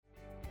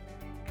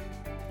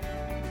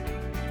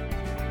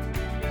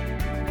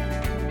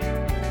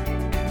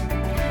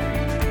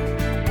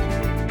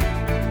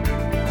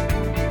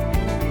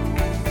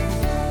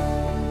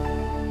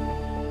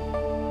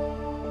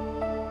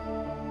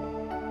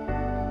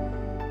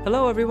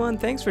Hello, everyone.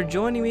 Thanks for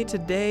joining me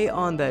today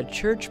on the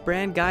Church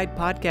Brand Guide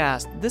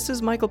podcast. This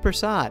is Michael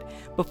Prasad.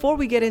 Before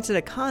we get into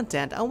the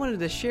content, I wanted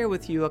to share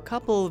with you a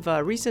couple of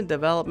recent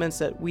developments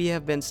that we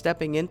have been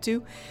stepping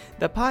into.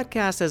 The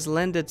podcast has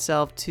lent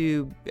itself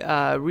to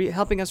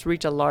helping us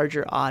reach a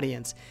larger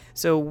audience.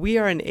 So we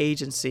are an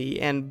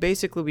agency, and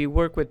basically we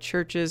work with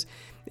churches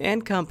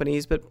and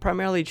companies, but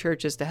primarily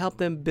churches, to help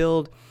them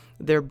build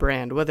their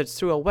brand, whether it's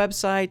through a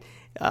website,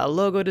 a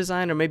logo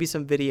design, or maybe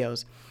some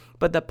videos.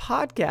 But the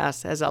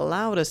podcast has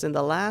allowed us in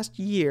the last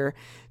year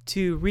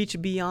to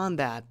reach beyond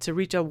that, to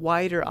reach a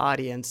wider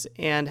audience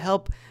and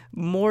help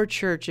more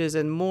churches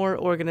and more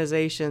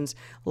organizations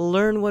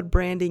learn what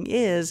branding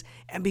is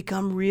and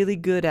become really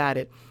good at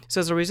it.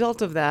 So as a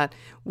result of that,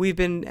 we've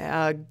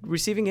been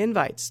receiving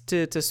invites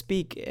to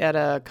speak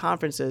at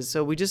conferences.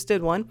 So we just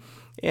did one,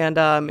 and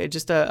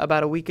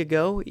about a week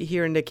ago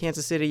here in the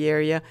Kansas City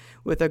area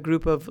with a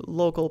group of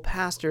local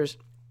pastors.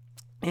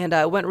 And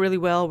it went really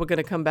well. We're going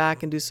to come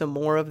back and do some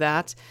more of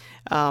that.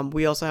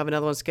 We also have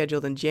another one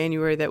scheduled in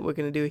January that we're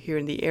going to do here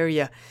in the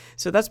area.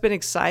 So that's been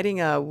exciting.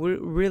 We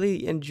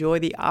really enjoy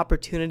the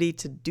opportunity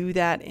to do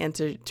that and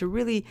to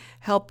really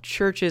help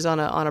churches on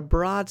a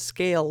broad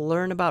scale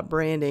learn about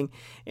branding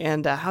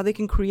and how they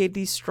can create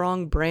these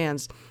strong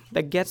brands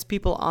that gets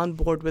people on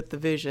board with the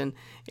vision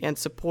and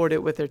support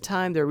it with their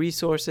time, their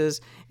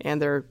resources,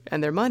 and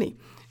their money.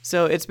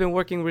 So it's been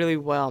working really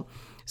well.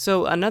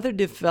 So another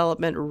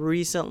development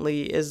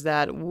recently is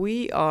that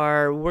we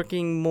are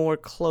working more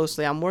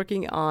closely. I'm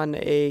working on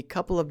a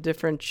couple of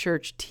different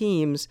church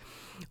teams,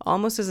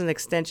 almost as an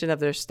extension of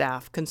their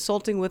staff,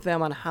 consulting with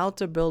them on how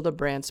to build a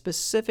brand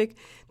specific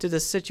to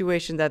the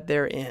situation that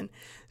they're in.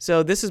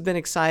 So this has been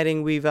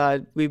exciting. We've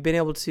been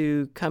able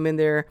to come in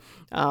there.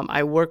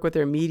 I work with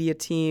their media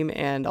team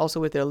and also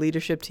with their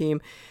leadership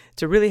team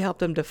to really help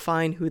them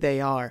define who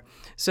they are.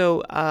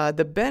 So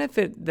the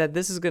benefit that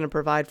this is going to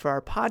provide for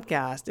our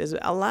podcast is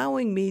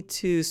allowing me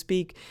to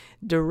speak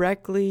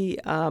directly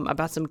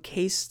about some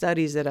case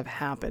studies that have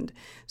happened.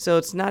 So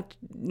it's not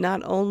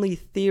only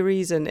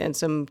theories and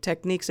some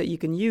techniques that you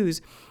can use,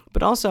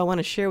 but also I want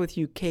to share with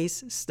you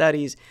case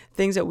studies,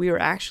 things that we are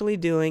actually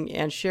doing,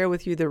 and share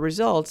with you the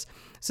results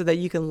so that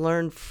you can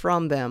learn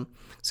from them.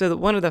 So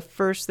one of the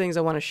first things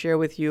I want to share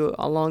with you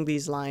along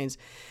these lines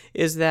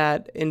is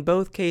that in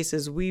both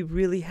cases, we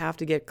really have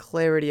to get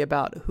clarity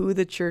about who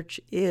the church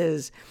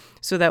is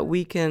so that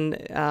we can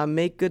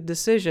make good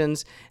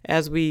decisions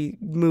as we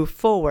move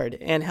forward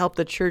and help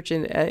the church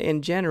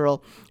in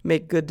general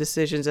make good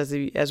decisions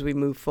as we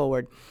move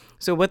forward.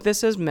 So what this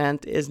has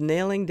meant is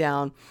nailing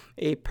down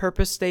a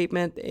purpose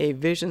statement, a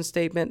vision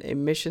statement, a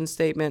mission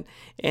statement,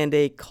 and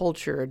a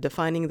culture,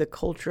 defining the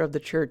culture of the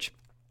church.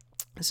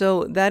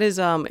 So that is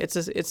it's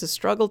a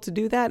struggle to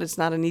do that. It's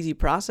not an easy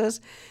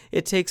process.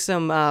 It takes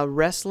some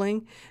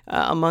wrestling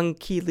among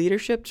key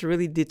leadership to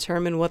really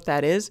determine what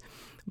that is.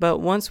 But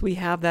once we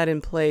have that in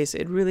place,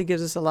 it really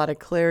gives us a lot of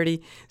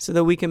clarity so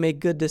that we can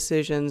make good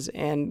decisions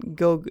and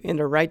go in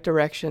the right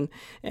direction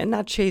and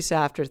not chase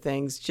after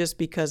things just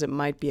because it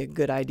might be a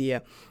good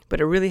idea. But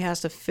it really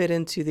has to fit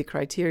into the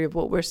criteria of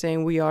what we're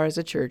saying we are as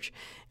a church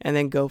and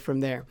then go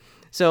from there.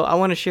 So I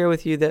want to share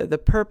with you the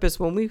purpose.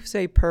 When we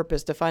say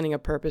purpose, defining a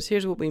purpose,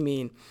 here's what we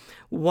mean.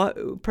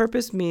 What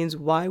purpose means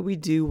why we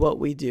do what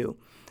we do.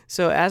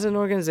 So as an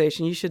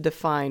organization, you should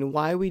define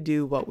why we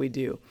do what we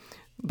do.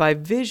 By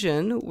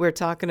vision, we're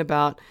talking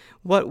about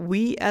what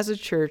we as a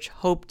church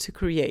hope to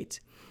create.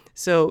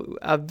 So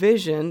a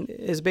vision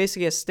is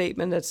basically a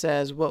statement that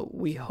says what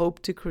we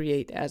hope to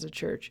create as a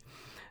church.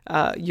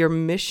 Your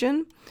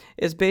mission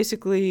is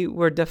basically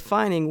we're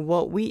defining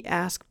what we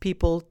ask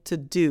people to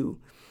do.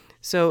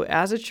 So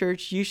as a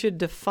church, you should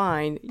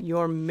define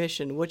your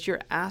mission, what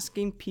you're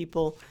asking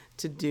people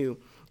to do.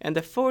 And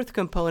the fourth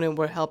component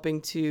we're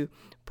helping to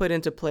put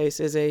into place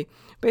is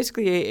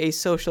basically a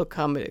social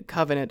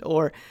covenant,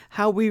 or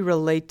how we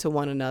relate to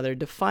one another,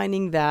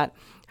 defining that,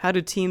 how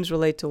do teams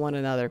relate to one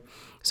another.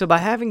 So by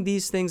having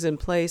these things in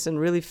place and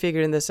really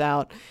figuring this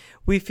out,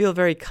 we feel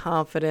very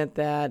confident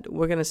that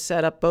we're going to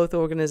set up both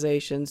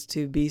organizations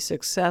to be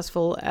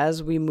successful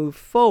as we move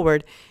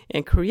forward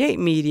and create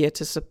media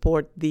to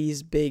support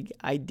these big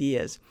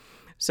ideas.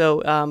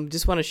 So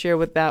just want to share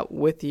that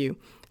with you.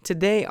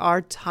 Today,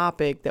 our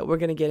topic that we're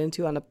going to get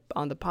into on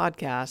the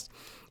podcast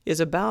is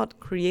about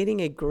creating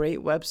a great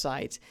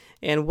website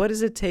and what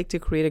does it take to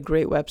create a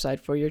great website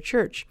for your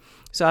church.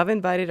 So I've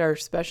invited our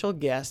special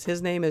guest.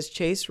 His name is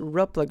Chase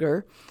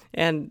Rupliger,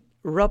 and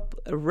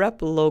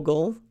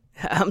Ruplogel.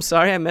 I'm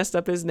sorry I messed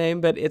up his name,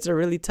 but it's a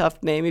really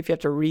tough name if you have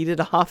to read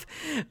it off.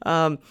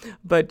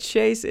 But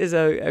Chase is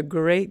a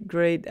great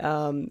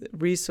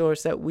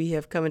resource that we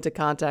have come into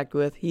contact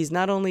with. He's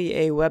not only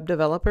a web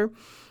developer,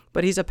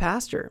 but he's a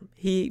pastor.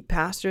 He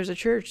pastors a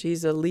church.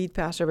 He's a lead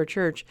pastor of a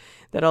church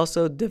that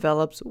also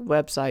develops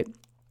website.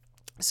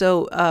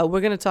 So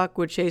we're going to talk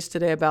with Chase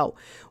today about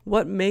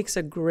what makes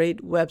a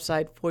great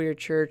website for your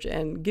church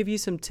and give you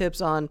some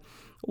tips on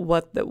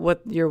what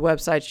your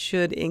website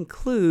should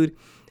include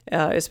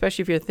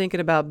especially if you're thinking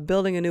about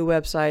building a new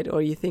website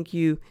or you think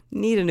you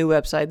need a new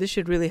website. This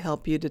should really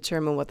help you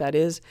determine what that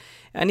is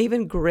and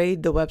even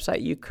grade the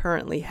website you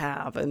currently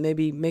have and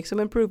maybe make some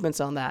improvements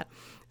on that.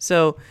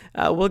 So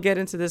we'll get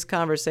into this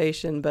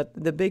conversation, but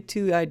the big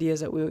two ideas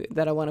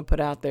that I want to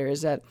put out there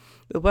is that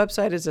the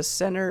website is the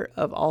center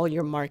of all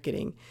your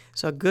marketing.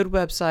 So a good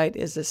website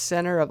is the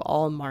center of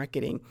all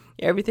marketing.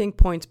 Everything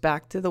points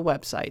back to the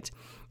website,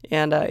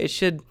 and it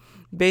should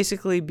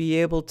basically be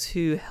able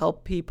to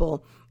help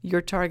people,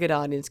 your target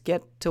audience,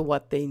 get to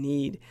what they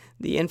need,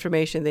 the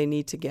information they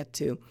need to get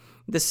to.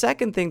 The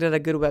second thing that a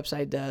good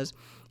website does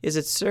is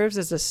it serves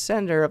as the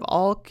center of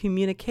all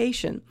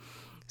communication.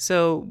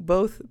 So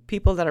both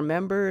people that are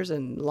members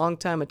and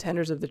longtime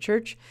attenders of the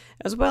church,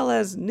 as well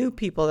as new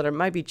people that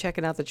might be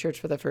checking out the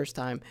church for the first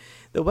time,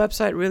 the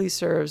website really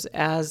serves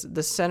as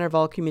the center of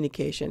all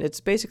communication. It's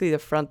basically the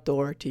front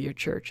door to your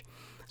church.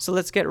 So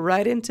let's get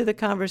right into the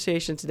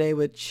conversation today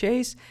with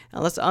Chase,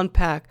 and let's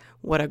unpack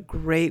what a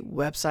great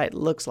website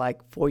looks like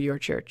for your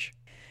church.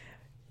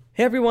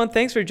 Hey everyone,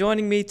 thanks for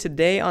joining me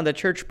today on the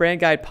Church Brand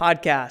Guide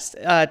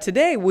podcast.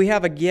 Today we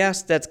have a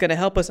guest that's going to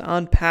help us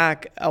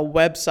unpack a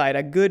website,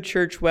 a good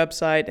church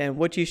website, and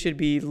what you should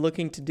be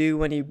looking to do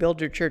when you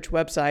build your church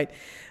website.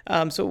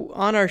 So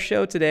on our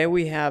show today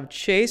we have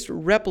Chase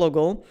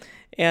Replogle,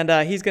 and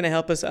he's going to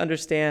help us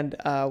understand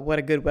what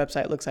a good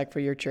website looks like for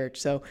your church.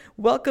 So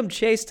welcome,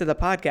 Chase, to the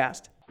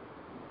podcast.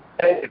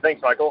 Hey,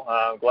 thanks, Michael.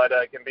 I'm glad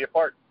I can be a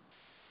part.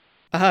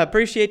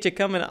 Appreciate you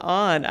coming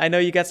on. I know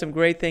you got some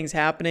great things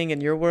happening in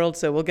your world,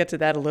 so we'll get to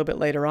that a little bit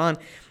later on.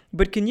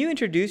 But can you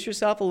introduce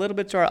yourself a little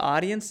bit to our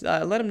audience?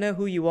 Let them know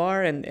who you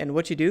are and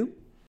what you do.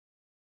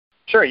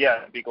 Sure,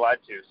 yeah, I'd be glad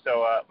to.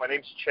 So my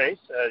name's Chase,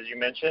 as you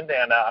mentioned,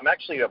 and I'm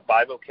actually a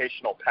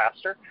bivocational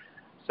pastor.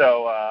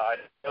 So I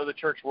know the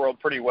church world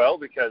pretty well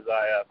because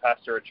I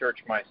pastor a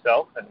church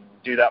myself and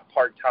do that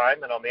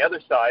part-time. And on the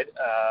other side,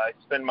 I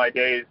spend my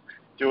days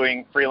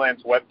doing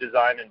freelance web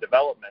design and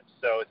development.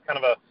 So it's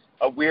kind of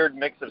a weird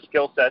mix of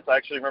skill sets. I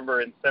actually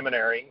remember in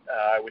seminary,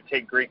 I would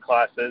take Greek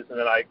classes, and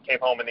then I came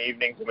home in the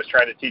evenings and was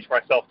trying to teach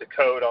myself to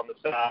code on the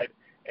side.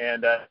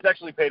 And it's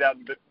actually paid out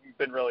and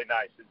been really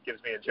nice. It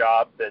gives me a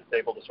job that's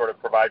able to sort of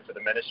provide for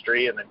the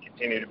ministry and then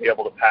continue to be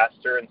able to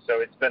pastor. And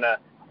so it's been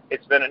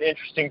an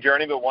interesting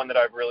journey, but one that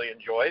I've really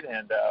enjoyed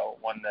and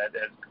one that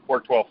has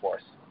worked well for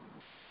us.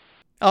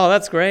 Oh,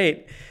 that's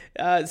great.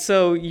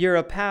 So you're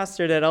a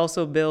pastor that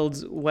also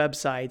builds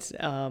websites.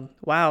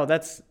 Wow,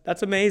 that's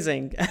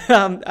amazing.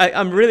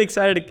 I'm really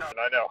excited.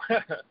 I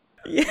know.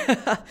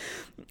 Yeah,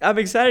 I'm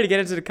excited to get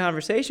into the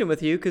conversation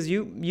with you because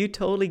you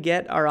totally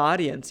get our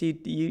audience.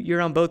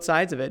 You're on both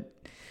sides of it.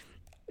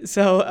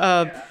 So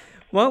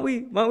why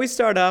don't we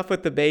start off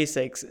with the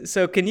basics?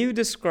 So can you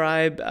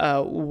describe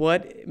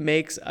what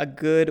makes a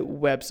good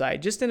website,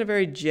 just in a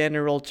very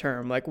general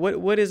term? Like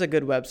what is a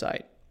good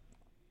website?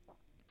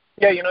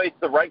 Yeah, it's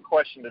the right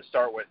question to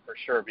start with for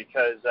sure,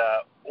 because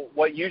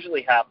what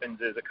usually happens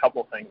is a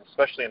couple things,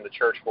 especially in the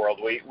church world.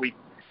 We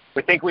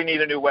think we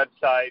need a new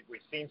website.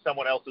 We've seen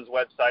someone else's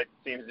website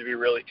that seems to be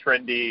really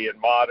trendy and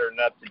modern and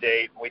up to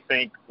date. We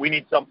think we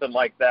need something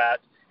like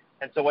that.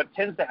 And so what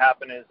tends to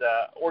happen is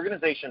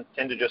organizations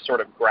tend to just sort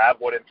of grab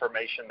what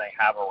information they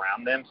have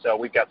around them. So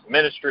we've got some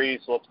ministries,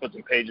 so let's put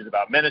some pages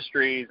about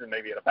ministries and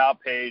maybe an about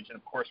page. And,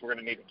 of course, we're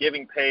going to need a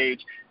giving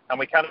page. And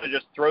we kind of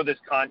just throw this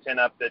content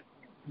up that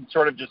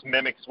sort of just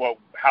mimics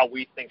how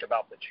we think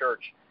about the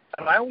church.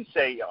 And I always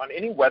say on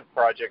any web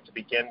project to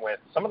begin with,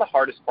 some of the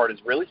hardest part is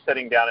really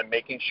sitting down and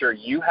making sure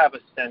you have a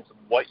sense of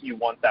what you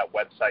want that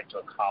website to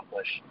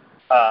accomplish.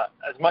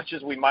 As much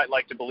as we might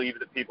like to believe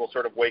that people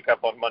sort of wake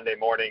up on Monday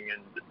morning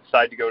and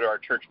decide to go to our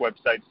church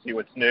website to see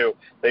what's new,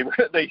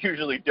 they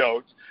usually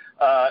don't.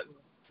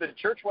 The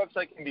church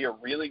website can be a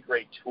really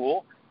great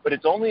tool, but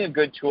it's only a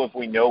good tool if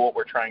we know what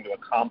we're trying to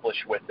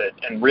accomplish with it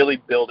and really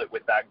build it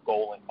with that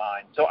goal in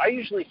mind. So I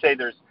usually say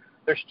there's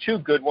two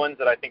good ones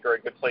that I think are a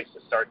good place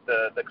to start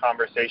the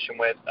conversation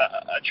with.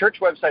 A church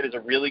website is a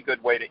really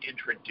good way to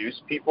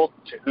introduce people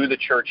to who the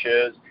church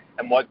is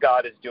and what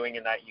God is doing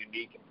in that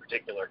unique and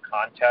particular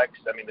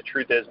context. I mean, the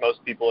truth is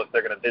most people, if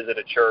they're going to visit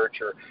a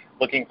church or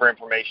looking for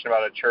information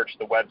about a church,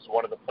 the web's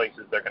one of the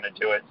places they're going to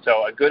do it.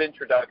 So a good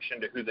introduction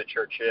to who the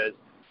church is.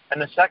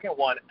 And the second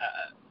one,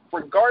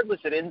 regardless,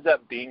 it ends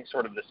up being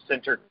sort of the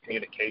center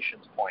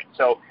communications point.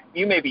 So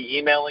you may be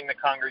emailing the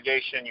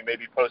congregation, you may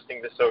be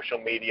posting to social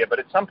media, but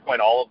at some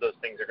point all of those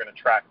things are going to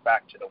track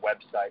back to the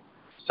website.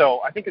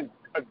 So I think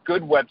a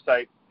good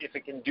website, if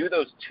it can do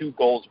those two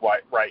goals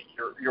right,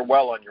 you're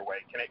well on your way.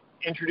 Can it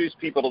introduce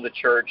people to the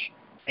church,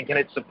 and can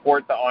it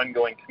support the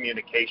ongoing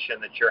communication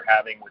that you're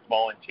having with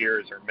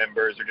volunteers or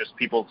members or just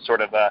people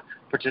sort of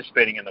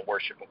participating in the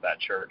worship of that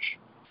church?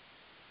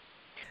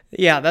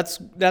 Yeah,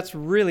 that's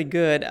really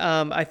good.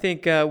 I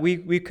think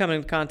we've come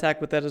in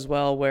contact with that as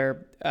well,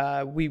 where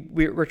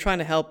we're trying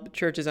to help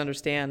churches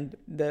understand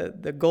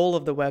the goal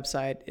of the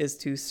website is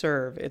to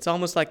serve. It's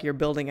almost like you're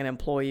building an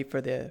employee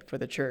for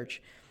the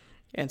church,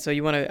 and so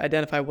you want to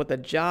identify what the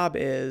job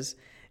is,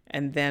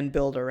 and then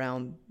build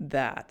around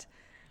that.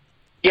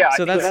 Yeah, I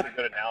So think that's that's a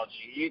good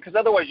analogy, because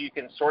otherwise you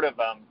can sort of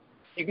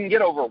you can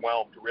get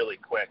overwhelmed really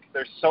quick.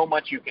 There's so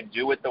much you can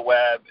do with the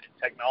web.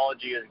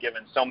 Technology has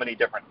given so many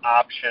different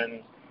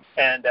options.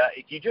 And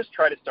if you just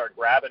try to start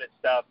grabbing at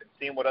stuff and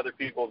seeing what other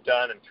people have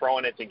done and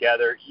throwing it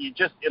together,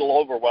 it'll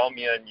overwhelm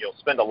you, and you'll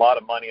spend a lot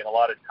of money and a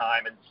lot of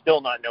time and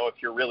still not know if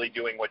you're really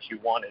doing what you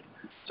wanted.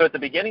 So at the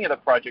beginning of the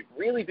project,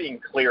 really being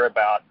clear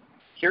about,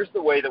 here's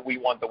the way that we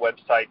want the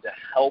website to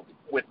help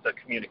with the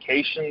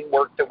communication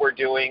work that we're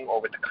doing or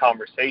with the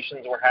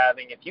conversations we're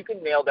having. If you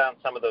can nail down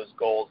some of those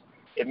goals,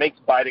 it makes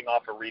biting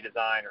off a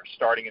redesign or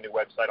starting a new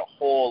website a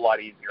whole lot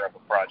easier of a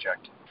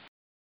project.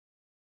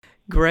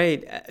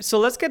 great. So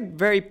let's get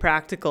very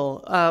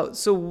practical.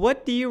 So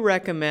what do you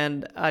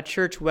recommend a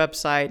church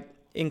website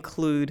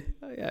include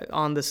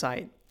on the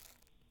site?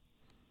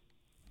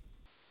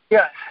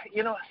 Yeah,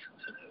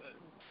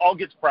 I'll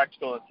get to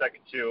practical in a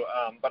second too,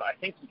 but I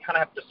think you kind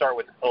of have to start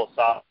with the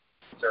philosophical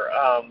answer.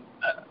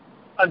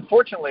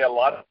 Unfortunately, a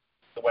lot of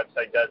the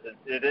website does is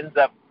it ends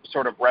up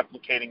sort of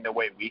replicating the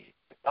way we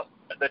at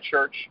the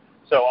church.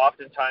 So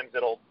oftentimes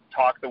it'll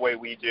talk the way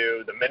we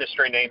do. The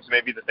ministry names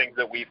may be the things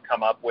that we've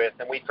come up with,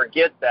 and we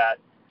forget that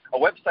a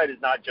website is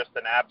not just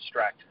an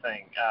abstract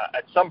thing.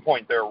 At some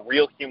point, there are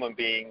real human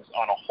beings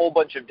on a whole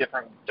bunch of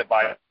different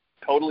devices,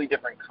 totally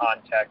different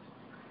contexts,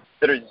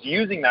 that is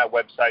using that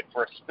website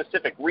for a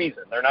specific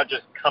reason. They're not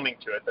just coming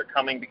to it. They're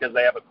coming because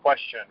they have a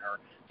question, or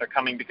they're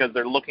coming because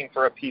they're looking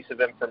for a piece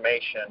of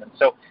information. And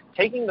so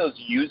taking those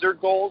user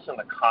goals and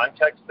the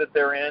context that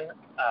they're in,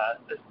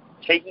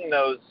 taking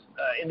those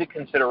into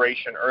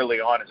consideration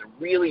early on is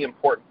a really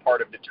important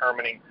part of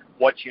determining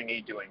what you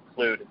need to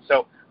include. And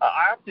so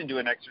I often do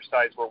an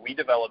exercise where we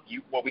develop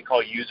what we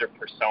call user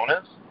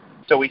personas.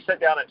 So we sit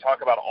down and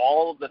talk about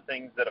all of the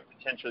things that a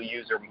potential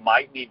user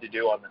might need to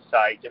do on the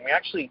site, and we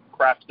actually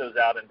craft those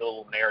out into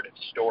little narrative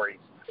stories.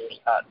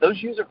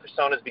 Those user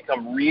personas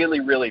become really,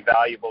 really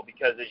valuable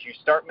because as you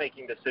start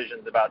making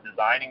decisions about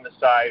designing the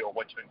site or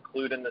what to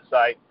include in the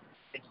site,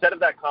 instead of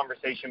that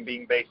conversation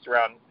being based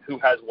around who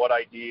has what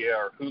idea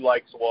or who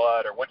likes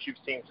what or what you've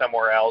seen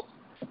somewhere else,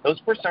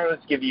 those personas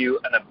give you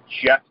an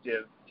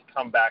objective to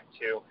come back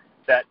to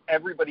that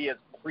everybody has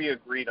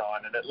pre-agreed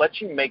on, and it lets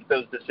you make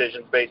those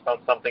decisions based on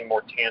something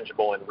more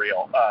tangible and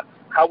real.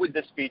 How would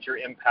this feature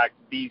impact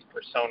these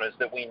personas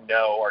that we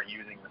know are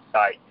using the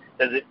site?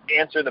 Does it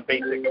answer the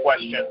basic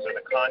questions or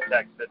the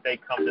context that they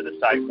come to the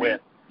site with?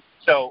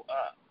 So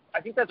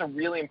I think that's a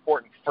really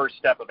important first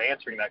step of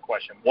answering that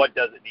question. What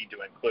does it need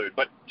to include?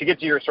 But to get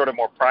to your sort of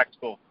more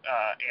practical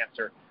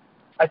answer,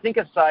 I think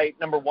a site,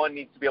 number one,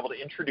 needs to be able to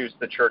introduce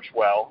the church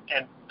well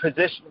and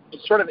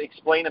sort of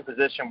explain and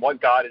position what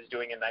God is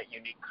doing in that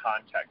unique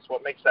context,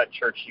 what makes that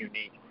church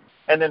unique.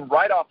 And then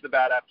right off the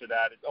bat after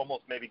that, it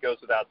almost maybe goes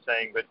without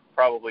saying, but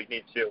probably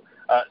needs to,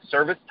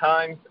 service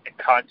times and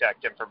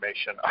contact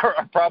information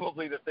are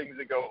probably the things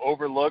that go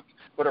overlooked,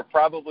 but are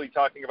probably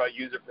talking about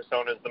user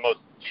personas, the most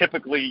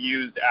typically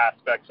used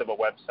aspects of a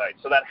website.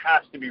 So that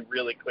has to be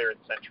really clear and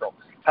central.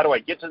 How do I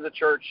get to the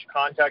church,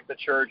 contact the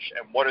church,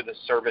 and what are the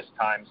service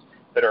times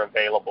that are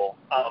available?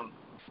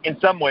 In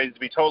some ways, to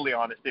be totally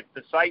honest, if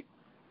the site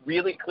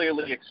really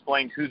clearly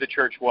explained who the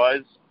church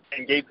was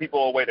and gave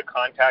people a way to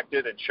contact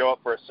it and show up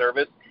for a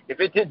service,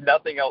 if it did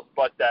nothing else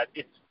but that,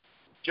 it's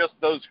just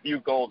those few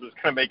goals is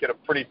going to make it a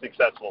pretty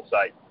successful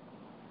site.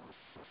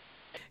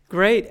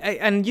 Great.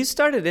 And you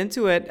started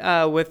into it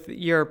with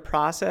your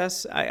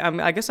process.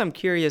 I guess I'm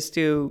curious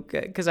too,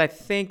 because I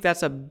think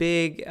that's a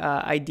big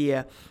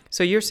idea.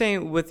 So you're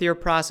saying with your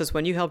process,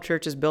 when you help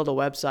churches build a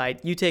website,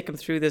 you take them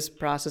through this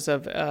process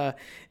of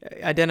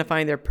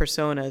identifying their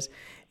personas.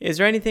 Is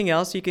there anything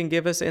else you can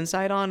give us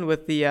insight on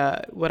with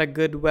the what a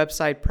good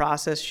website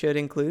process should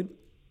include?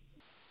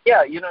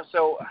 Yeah,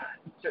 so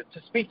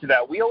to speak to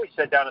that, we always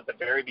sit down at the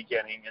very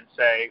beginning and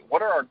say,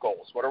 what are our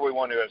goals? What do we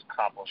want to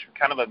accomplish? We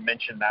kind of have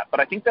mentioned that, but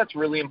I think that's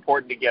really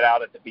important to get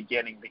out at the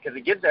beginning because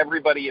it gives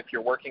everybody, if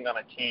you're working on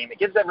a team, it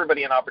gives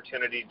everybody an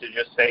opportunity to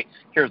just say,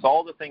 here's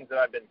all the things that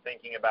I've been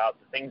thinking about,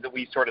 the things that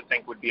we sort of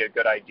think would be a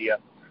good idea.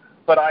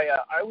 But I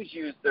always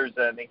use, there's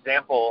an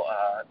example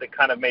that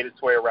kind of made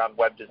its way around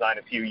web design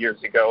a few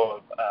years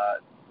ago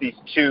of these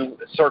two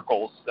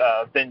circles,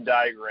 Venn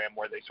diagram,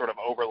 where they sort of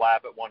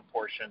overlap at one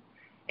portion.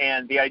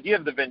 And the idea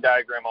of the Venn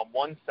diagram on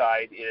one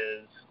side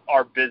is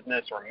our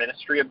business or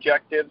ministry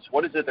objectives.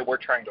 What is it that we're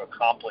trying to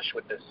accomplish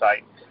with this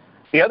site?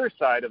 The other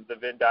side of the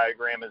Venn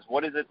diagram is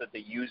what is it that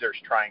the user's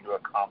trying to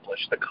accomplish,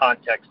 the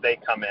context they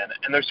come in.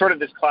 And there's sort of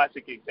this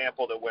classic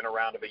example that went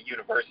around of a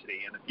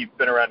university. And if you've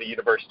been around a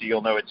university,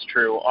 you'll know it's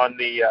true. On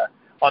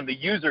the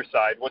user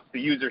side, what's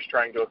the user's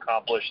trying to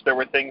accomplish? There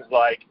were things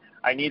like,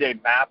 I need a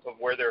map of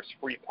where there's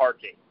free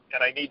parking.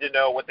 And I need to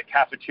know what the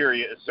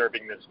cafeteria is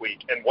serving this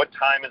week, and what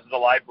time is the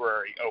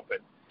library open.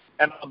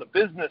 And on the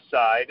business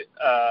side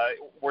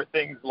were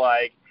things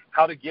like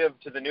how to give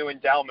to the new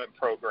endowment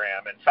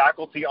program and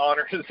faculty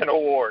honors and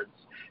awards.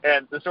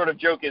 And the sort of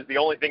joke is the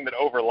only thing that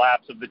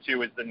overlaps of the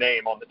two is the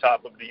name on the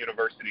top of the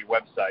university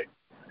website.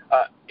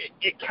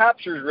 It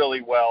captures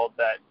really well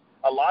that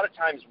a lot of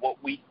times what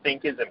we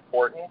think is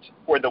important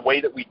or the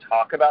way that we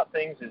talk about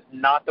things is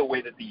not the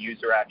way that the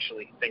user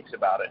actually thinks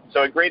about it.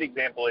 So a great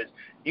example is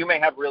you may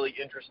have really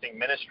interesting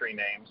ministry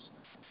names,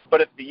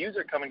 but if the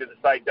user coming to the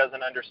site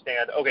doesn't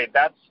understand, okay,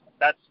 that's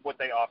what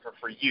they offer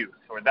for youth,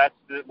 or that's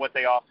what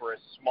they offer as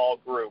small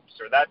groups,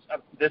 or that's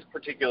this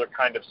particular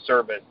kind of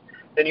service,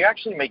 then you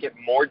actually make it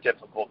more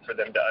difficult for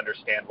them to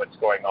understand what's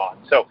going on.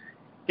 So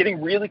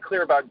getting really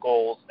clear about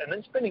goals and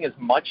then spending as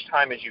much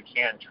time as you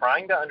can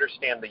trying to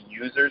understand the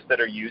users that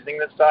are using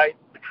the site,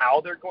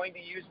 how they're going to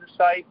use the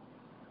site,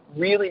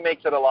 really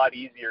makes it a lot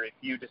easier if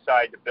you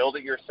decide to build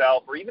it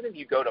yourself, or even if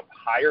you go to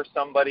hire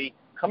somebody,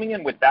 coming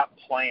in with that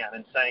plan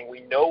and saying,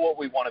 we know what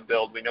we want to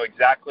build, we know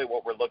exactly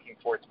what we're looking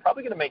for, it's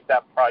probably going to make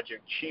that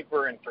project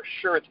cheaper, and for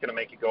sure it's going to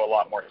make it go a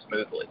lot more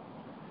smoothly.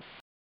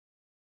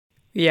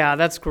 Yeah,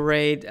 that's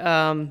great.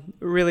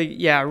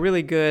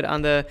 Really good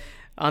on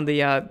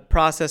the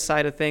process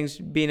side of things.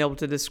 Being able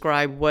to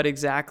describe what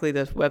exactly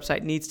the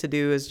website needs to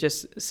do is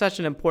just such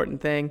an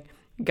important thing.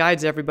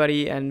 Guides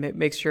everybody and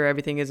makes sure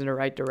everything is in the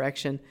right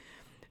direction.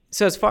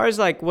 So as far as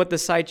like what the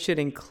site should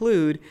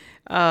include,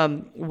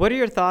 what are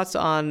your thoughts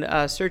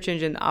on search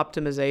engine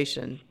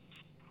optimization?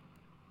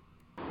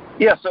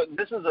 Yeah, so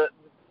this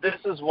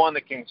is one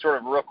that can sort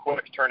of real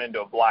quick turn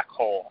into a black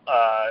hole.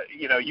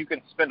 You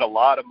can spend a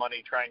lot of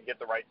money trying to get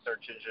the right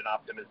search engine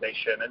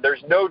optimization, and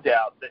there's no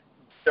doubt that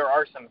there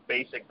are some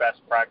basic best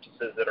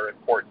practices that are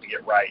important to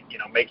get right.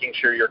 Making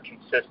sure you're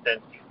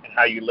consistent in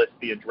how you list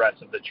the address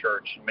of the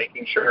church, and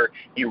making sure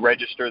you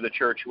register the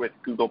church with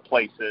Google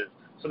Places.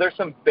 So there's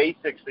some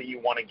basics that you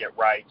want to get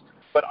right.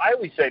 But I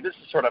always say, this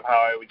is sort of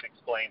how I always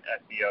explain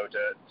SEO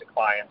to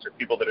clients or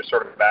people that are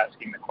sort of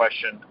asking the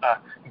question.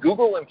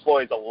 Google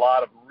employs a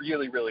lot of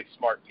really, really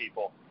smart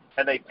people,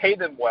 and they pay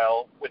them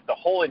well with the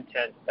whole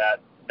intent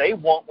that they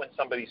want, when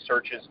somebody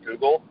searches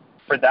Google,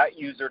 for that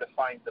user to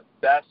find the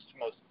best,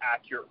 most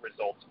accurate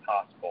results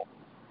possible.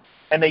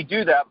 And they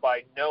do that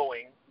by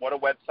knowing what a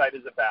website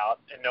is about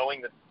and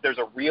knowing that there's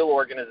a real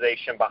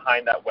organization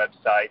behind that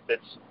website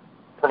that's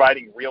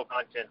providing real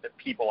content that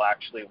people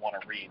actually want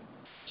to read.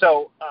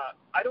 So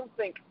I don't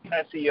think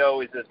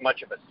SEO is as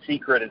much of a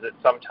secret as it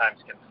sometimes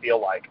can feel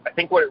like. I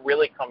think what it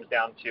really comes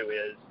down to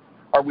is,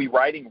 are we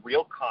writing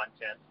real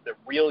content that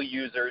real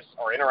users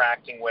are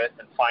interacting with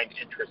and find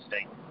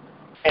interesting?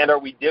 And are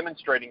we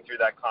demonstrating through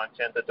that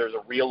content that there's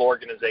a real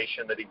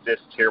organization that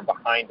exists here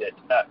behind it?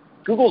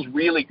 Google's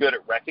really good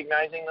at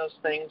recognizing those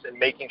things and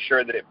making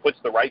sure that it puts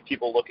the right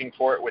people looking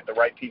for it with the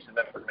right piece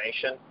of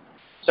information.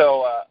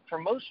 So for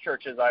most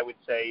churches, I would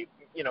say,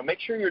 make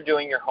sure you're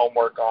doing your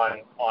homework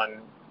on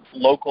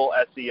local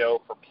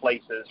SEO for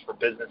places, for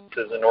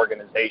businesses and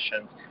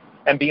organizations.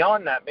 And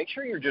beyond that, make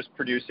sure you're just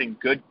producing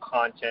good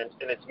content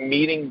and it's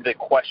meeting the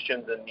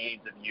questions and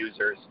needs of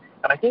users.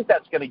 And I think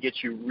that's going to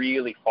get you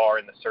really far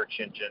in the search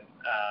engine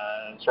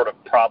sort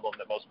of problem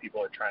that most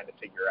people are trying to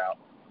figure out.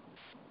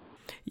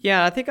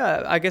 Yeah,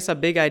 I guess a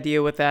big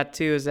idea with that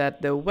too is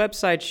that the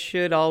website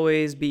should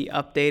always be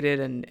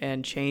updated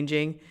and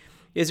changing.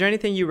 Is there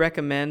anything you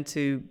recommend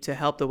to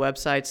help the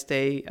website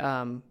stay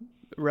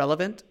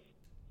relevant?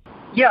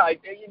 Yeah,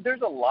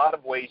 there's a lot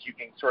of ways you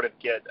can sort of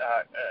get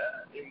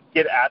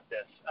at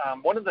this.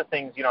 One of the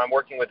things, I'm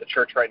working with a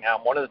church right now,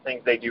 and one of the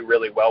things they do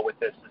really well with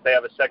this is they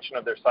have a section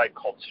of their site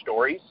called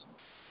Stories.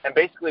 And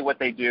basically what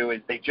they do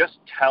is they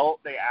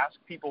ask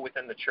people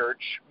within the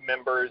church,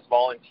 members,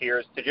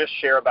 volunteers, to just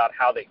share about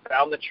how they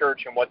found the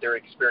church and what their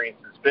experience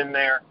has been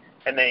there.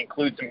 And they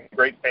include some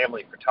great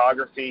family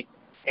photography.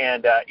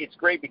 And it's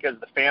great because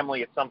the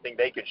family, it's something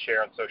they could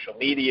share on social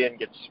media and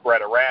gets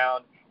spread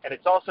around. And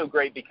it's also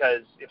great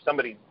because if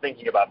somebody's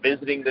thinking about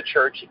visiting the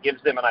church, it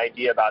gives them an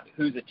idea about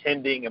who's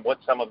attending and what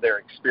some of their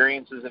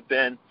experiences have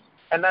been.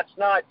 And that's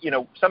not,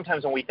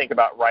 sometimes when we think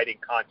about writing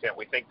content,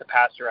 we think the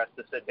pastor has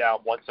to sit down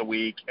once a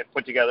week and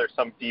put together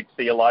some deep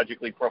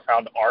theologically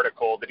profound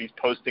article that he's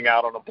posting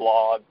out on a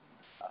blog.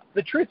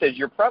 The truth is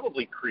you're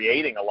probably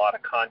creating a lot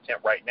of content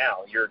right now.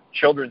 Your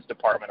children's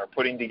department are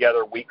putting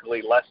together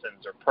weekly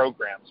lessons or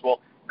programs. Well,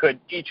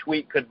 each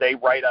week could they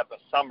write up a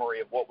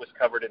summary of what was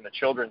covered in the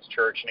children's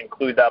church and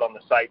include that on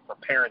the site for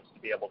parents to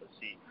be able to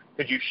see?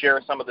 Could you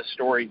share some of the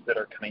stories that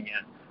are coming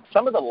in?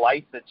 Some of the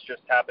life that's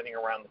just happening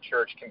around the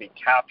church can be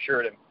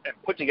captured and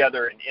put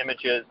together in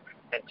images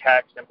and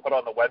text and put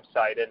on the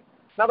website. And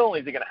not only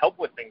is it going to help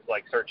with things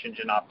like search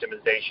engine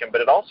optimization, but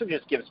it also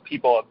just gives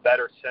people a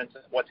better sense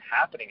of what's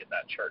happening at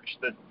that church,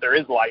 that there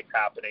is life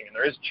happening and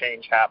there is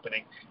change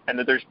happening and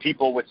that there's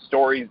people with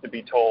stories to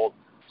be told.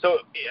 So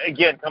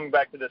again, coming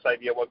back to this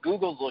idea, what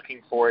Google's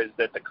looking for is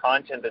that the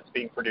content that's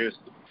being produced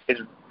is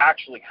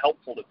actually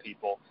helpful to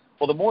people.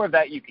 Well, the more of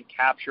that you can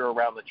capture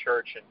around the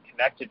church and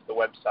connect it to the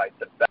website,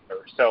 the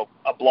better. So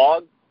a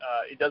blog,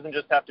 it doesn't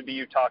just have to be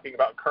you talking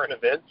about current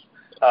events.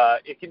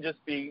 It can just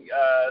be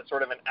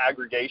sort of an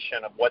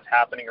aggregation of what's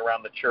happening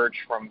around the church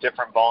from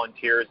different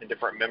volunteers and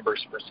different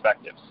members'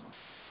 perspectives.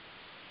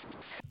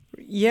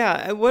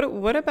 Yeah.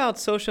 What about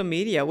social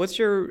media? What's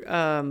your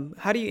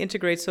how do you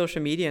integrate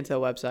social media into a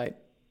website?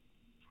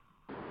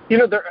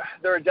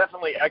 There are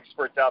definitely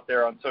experts out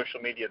there on social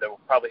media that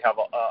will probably have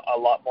a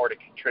lot more to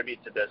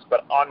contribute to this.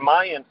 But on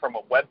my end, from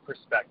a web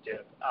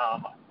perspective,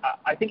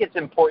 I think it's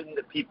important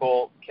that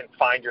people can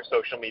find your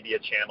social media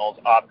channels.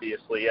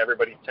 Obviously,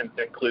 everybody tends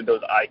to include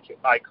those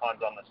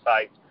icons on the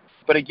site.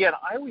 But again,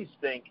 I always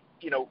think,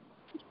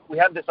 we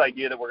have this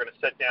idea that we're going to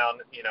sit down,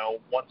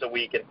 once a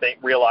week and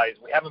realize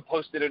we haven't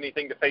posted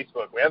anything to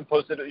Facebook. We haven't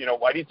posted,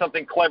 I need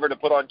something clever to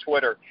put on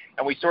Twitter.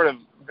 And we sort of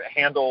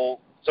handle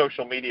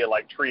social media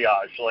like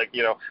triage,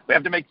 we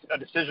have to make a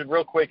decision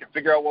real quick and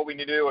figure out what we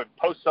need to do and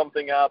post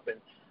something up. And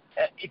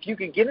if you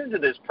can get into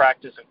this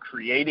practice of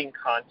creating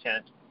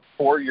content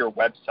for your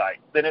website,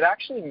 then it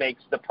actually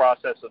makes the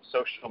process of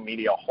social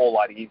media a whole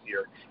lot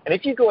easier. And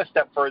if you go a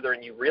step further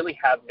and you really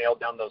have nailed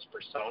down those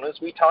personas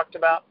we talked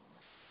about,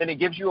 then it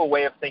gives you a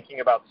way of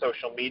thinking about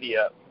social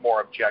media more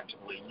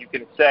objectively. You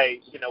can say,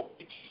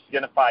 we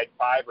identified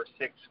 5 or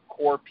 6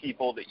 core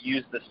people that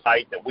use the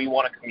site that we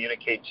want to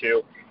communicate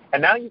to.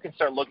 And now you can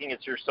start looking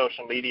at your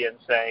social media and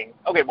saying,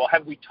 okay, well,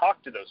 have we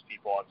talked to those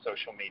people on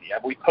social media?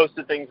 Have we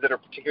posted things that are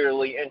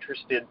particularly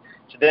interested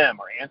to them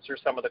or answer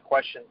some of the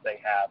questions they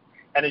have?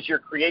 And as you're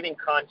creating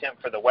content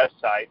for the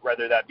website,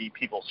 whether that be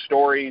people's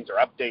stories or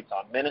updates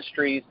on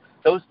ministries,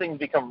 those things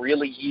become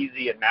really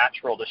easy and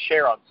natural to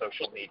share on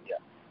social media.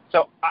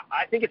 So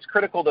I think it's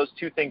critical those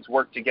two things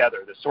work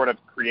together, the sort of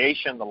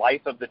creation, the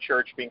life of the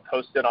church being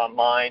posted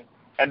online,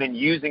 and then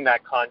using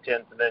that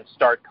content to then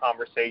start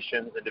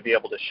conversations and to be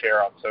able to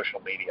share on social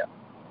media.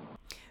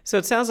 So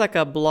it sounds like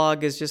a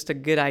blog is just a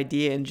good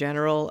idea in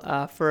general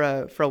for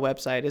a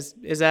website.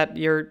 Is that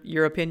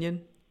your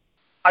opinion?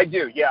 I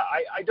do, yeah.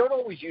 I don't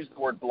always use the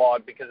word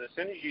blog because as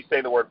soon as you say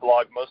the word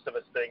blog, most of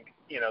us think,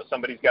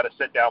 somebody's got to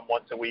sit down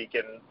once a week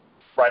and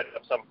write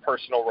up some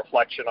personal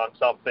reflection on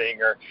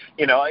something or,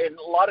 and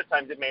a lot of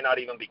times it may not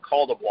even be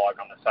called a blog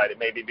on the site. It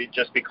may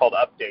just be called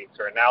updates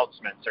or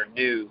announcements or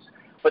news.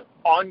 But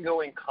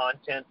ongoing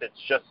content that's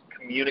just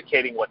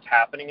communicating what's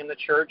happening in the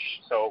church,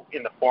 so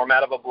in the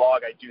format of a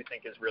blog, I do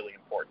think is really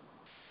important.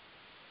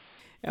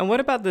 And what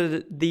about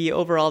the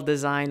overall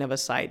design of a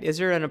site? Is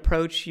there an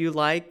approach you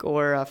like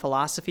or a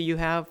philosophy you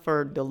have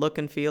for the look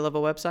and feel of a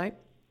website?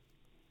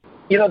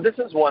 This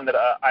is one that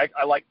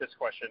I like this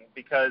question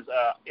because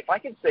if I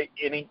can say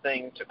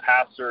anything to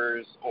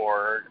pastors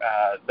or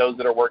those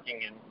that are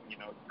working in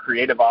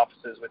creative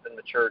offices within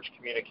the church,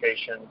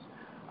 communications,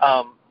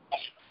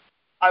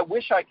 I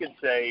wish I could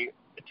say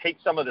take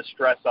some of the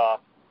stress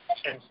off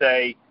and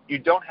say you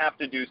don't have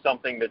to do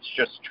something that's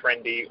just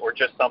trendy or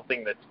just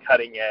something that's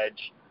cutting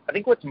edge. I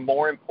think what's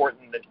more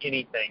important than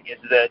anything is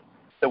that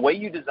the way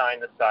you design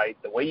the site,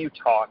 the way you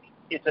talk,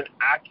 it's an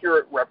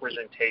accurate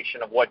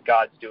representation of what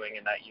God's doing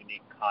in that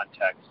unique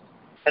context.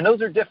 And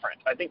those are different.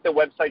 I think the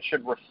website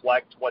should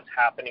reflect what's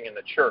happening in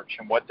the church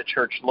and what the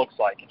church looks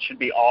like. It should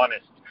be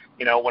honest.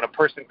 When a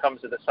person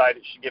comes to the site,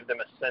 it should give them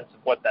a sense of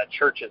what that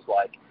church is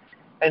like.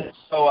 And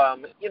so,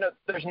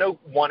 there's no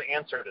one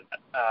answer to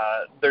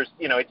that.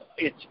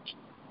 It's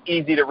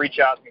easy to reach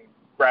out and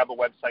grab a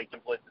website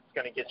template that's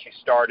going to get you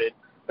started.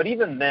 But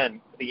even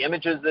then, the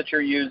images that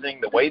you're using,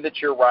 the way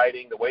that you're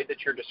writing, the way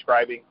that you're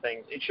describing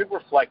things, it should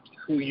reflect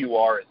who you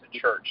are as a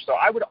church. So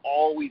I would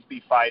always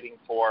be fighting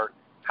for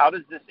how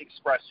does this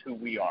express who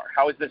we are?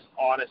 How is this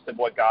honest of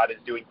what God is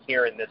doing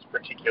here in this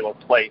particular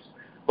place?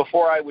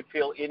 Before I would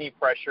feel any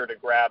pressure to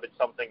grab at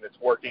something that's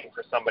working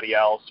for somebody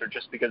else or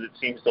just because it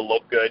seems to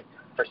look good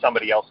for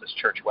somebody else's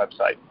church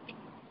website.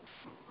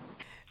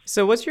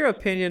 So what's your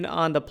opinion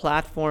on the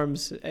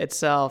platforms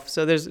itself?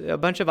 So there's a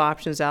bunch of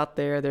options out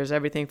there. There's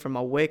everything from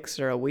a Wix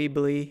or a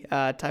Weebly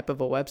type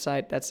of a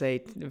website. That's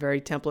a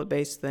very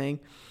template-based thing.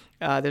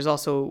 There's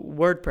also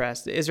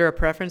WordPress. Is there a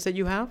preference that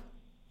you have?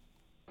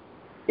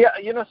 Yeah,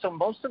 so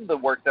most of the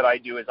work that I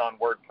do is on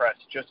WordPress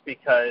just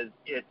because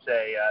it's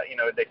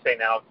they say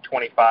now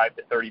 25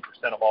 to 30%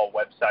 of all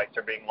websites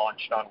are being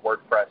launched on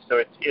WordPress.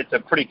 So it's a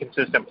pretty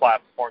consistent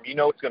platform.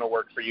 It's going to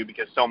work for you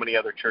because so many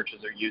other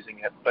churches are using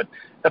it. But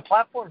the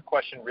platform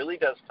question really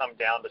does come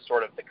down to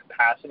sort of the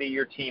capacity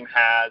your team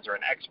has or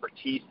an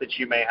expertise that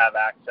you may have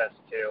access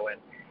to.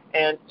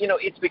 And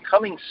it's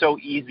becoming so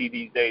easy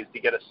these days to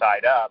get a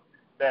site up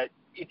that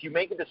if you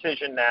make a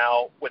decision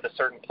now with a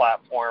certain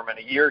platform and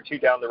a year or two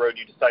down the road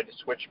you decide to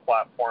switch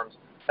platforms,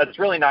 that's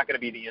really not going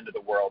to be the end of the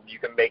world. You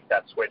can make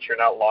that switch. You're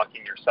not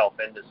locking yourself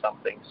into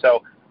something.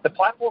 So the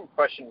platform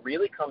question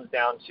really comes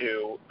down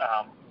to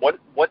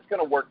what's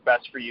going to work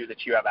best for you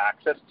that you have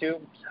access to,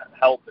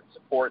 help and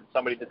support,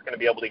 somebody that's going to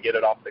be able to get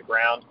it off the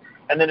ground.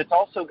 And then it's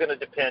also going to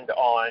depend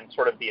on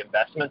sort of the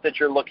investment that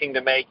you're looking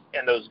to make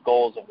and those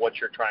goals of what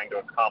you're trying to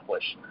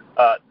accomplish.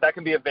 That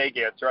can be a vague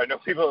answer. I know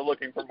people are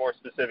looking for more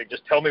specific.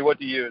 Just tell me what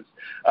to use.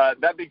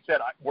 That being said,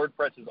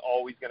 WordPress is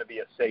always going to be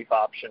a safe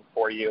option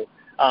for you.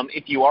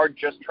 If you are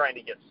just trying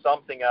to get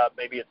something up,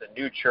 maybe it's a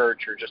new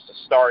church or just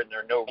a start and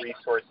there are no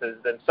resources,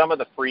 then some of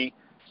the free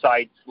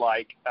sites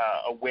like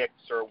a Wix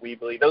or a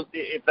Weebly,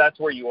 if that's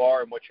where you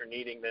are and what you're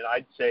needing, then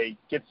I'd say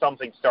get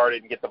something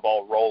started and get the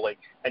ball rolling,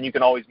 and you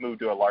can always move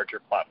to a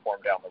larger platform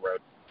down the road.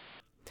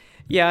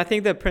 Yeah, I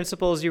think the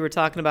principles you were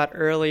talking about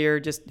earlier,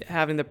 just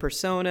having the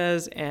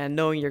personas and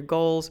knowing your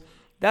goals,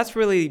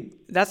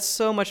 that's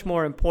so much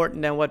more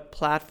important than what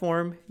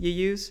platform you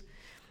use.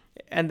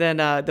 And then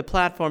the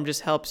platform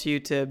just helps you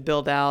to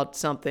build out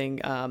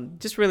something,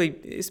 just really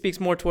it speaks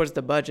more towards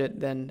the budget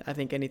than I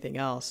think anything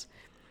else.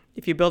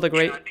 If you build a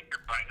great... Yeah, I think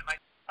you're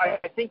right.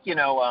 I think,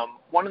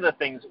 one of the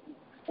things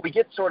we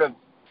get sort of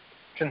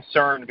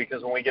concerned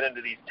because when we get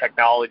into these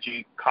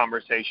technology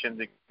conversations,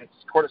 it can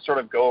sort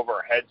of go over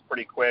our heads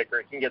pretty quick, or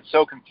it can get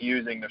so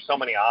confusing. There's so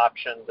many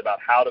options about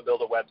how to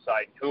build a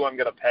website, who I'm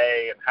going to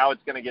pay, and how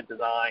it's going to get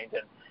designed.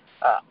 And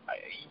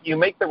you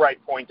make the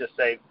right point to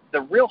say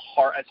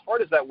as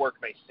hard as that work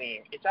may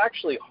seem, it's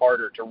actually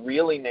harder to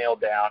really nail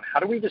down how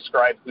do we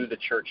describe who the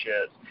church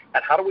is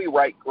and how do we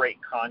write great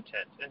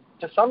content. And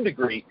to some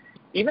degree,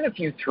 even if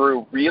you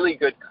threw really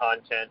good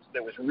content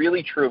that was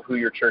really true of who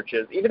your church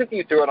is, even if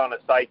you threw it on a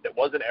site that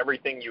wasn't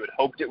everything you had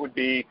hoped it would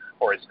be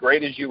or as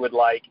great as you would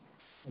like,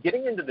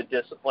 getting into the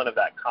discipline of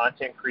that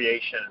content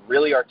creation and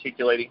really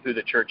articulating who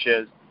the church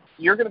is,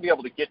 you're going to be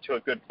able to get to a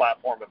good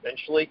platform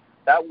eventually.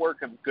 That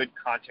work of good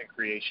content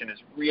creation is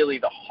really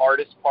the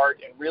hardest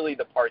part and really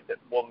the part that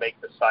will make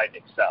the site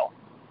excel.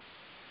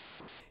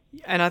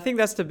 And I think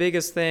that's the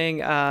biggest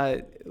thing.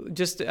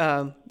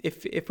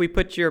 If we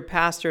put your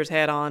pastor's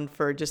hat on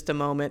for just a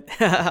moment,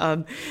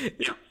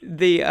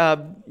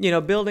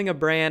 building a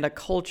brand, a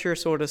culture,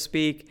 so to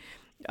speak,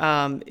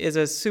 is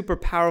a super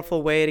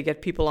powerful way to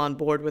get people on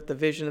board with the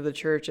vision of the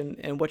church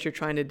and what you're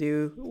trying to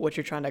do, what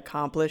you're trying to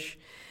accomplish.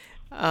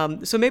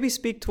 So maybe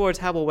speak towards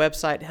how a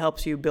website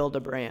helps you build a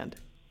brand.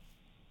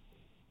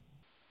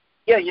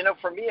 Yeah,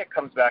 for me it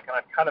comes back, and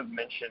I've kind of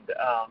mentioned,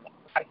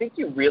 I think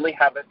you really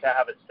have to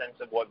have a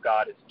sense of what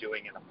God is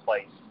doing in a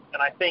place.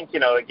 And I think,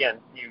 again,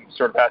 you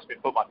sort of asked me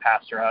to put my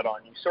pastor hat on.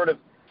 You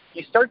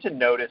start to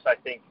notice, I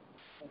think,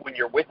 when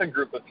you're with a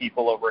group of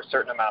people over a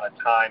certain amount of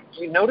time,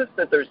 you notice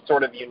that there's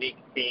sort of unique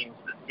themes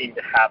that seem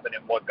to happen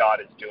in what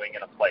God is doing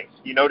in a place.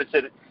 You notice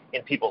it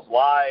in people's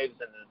lives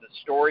and the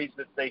stories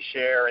that they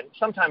share. And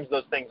sometimes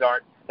those things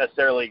aren't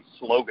necessarily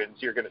slogans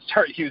you're going to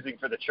start using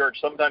for the church.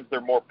 Sometimes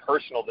they're more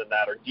personal than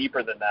that or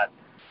deeper than that.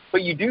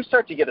 But you do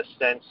start to get a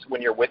sense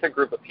when you're with a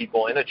group of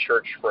people in a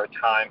church for a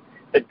time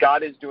that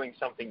God is doing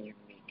something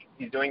unique.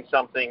 He's doing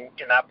something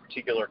in that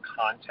particular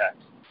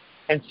context.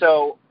 And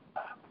so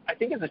I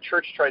think as a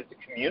church tries to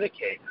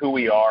communicate who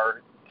we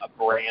are, a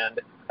brand,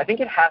 I think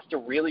it has to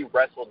really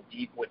wrestle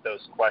deep with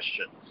those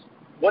questions.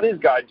 What is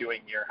God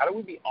doing here? How do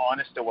we be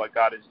honest to what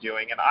God is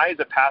doing? And I, as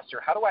a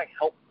pastor, how do I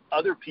help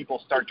other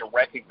people start to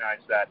recognize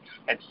that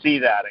and see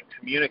that and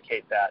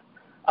communicate that?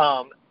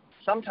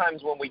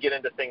 Sometimes when we get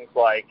into things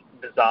like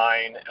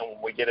design and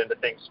when we get into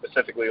things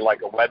specifically like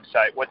a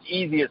website, what's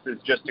easiest is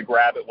just to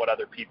grab at what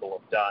other people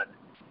have done.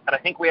 And I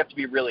think we have to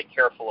be really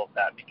careful of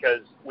that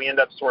because we end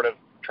up sort of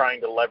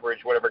trying to leverage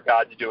whatever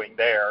God's doing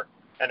there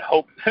and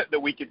hope that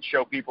we can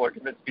show people or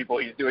convince people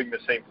he's doing the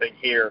same thing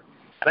here.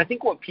 And I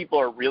think what people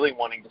are really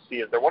wanting to see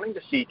is they're wanting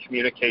to see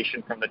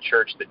communication from the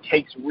church that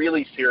takes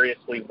really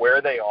seriously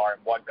where they are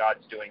and what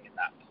God's doing in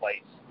that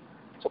place.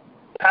 So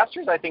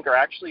pastors, I think, are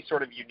actually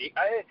sort of unique.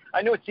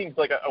 I know it seems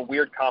like a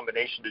weird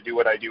combination to do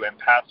what I do and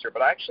pastor,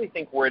 but I actually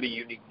think we're at a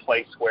unique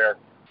place where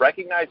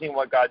recognizing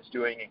what God's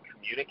doing and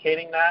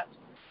communicating that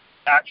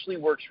actually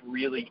works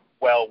really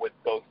well with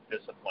both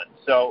disciplines.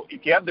 So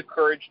if you have the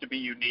courage to be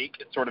unique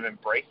and sort of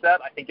embrace that,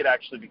 I think it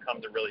actually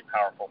becomes a really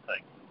powerful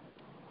thing.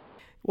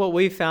 What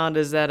we found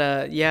is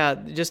that,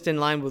 just in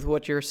line with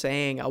what you're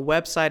saying, a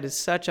website is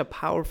such a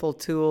powerful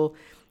tool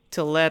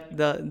to let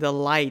the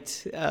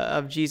light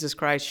of Jesus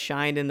Christ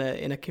shine in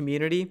a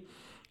community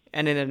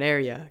and in an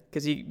area,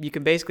 because you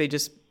can basically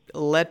just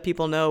let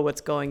people know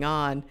what's going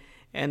on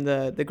and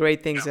the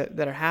great things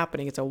that are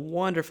happening. It's a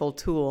wonderful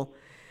tool.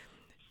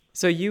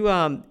 So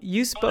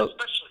you spoke.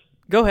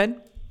 Go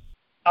ahead.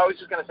 I was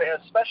just going to say,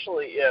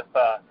 especially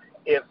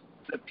if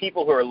the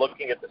people who are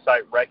looking at the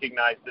site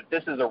recognize that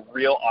this is a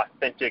real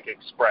authentic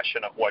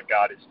expression of what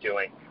God is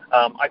doing.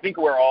 I think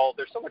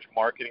there's so much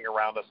marketing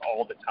around us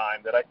all the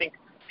time that I think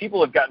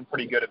people have gotten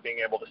pretty good at being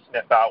able to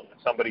sniff out when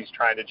somebody's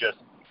trying to just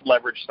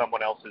leverage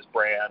someone else's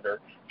brand or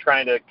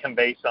trying to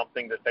convey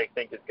something that they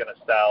think is going to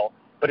sell.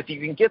 But if you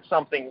can get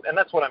something, and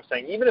that's what I'm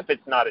saying, even if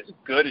it's not as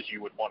good as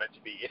you would want it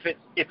to be,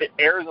 if it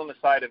errs on the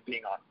side of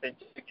being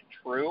authentic and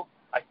true,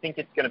 I think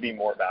it's going to be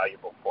more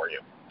valuable for you.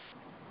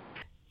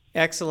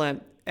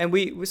 Excellent. And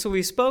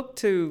we spoke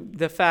to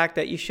the fact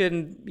that you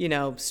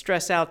shouldn't,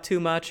 stress out too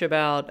much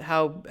about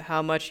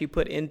how much you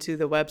put into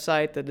the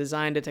website, the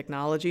design, the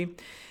technology.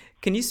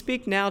 Can you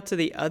speak now to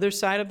the other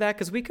side of that?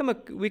 Because we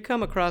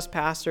come across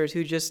pastors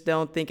who just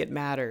don't think it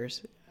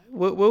matters.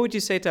 What would you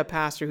say to a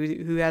pastor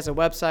who has a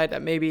website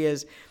that maybe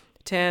is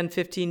 10,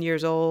 15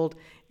 years old,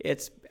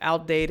 it's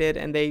outdated,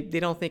 and they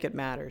don't think it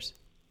matters?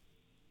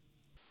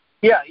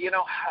 Yeah,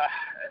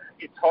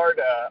 it's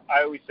hard.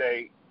 I always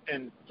say,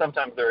 and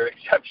sometimes there are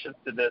exceptions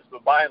to this,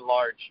 but by and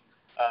large,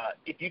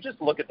 if you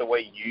just look at the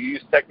way you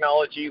use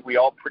technology, we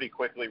all pretty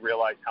quickly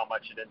realize how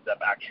much it ends up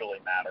actually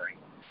mattering.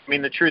 I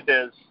mean, the truth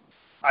is,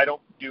 I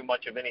don't do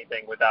much of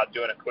anything without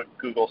doing a quick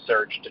Google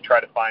search to try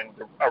to find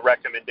a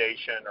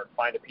recommendation or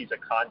find a piece of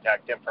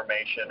contact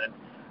information. And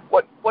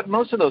what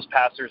most of those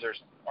pastors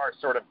are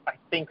sort of, I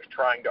think,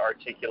 trying to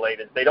articulate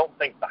is they don't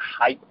think the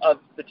hype of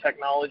the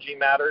technology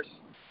matters.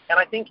 And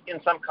I think in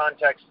some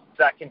contexts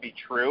that can be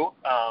true.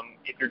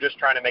 If you're just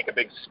trying to make a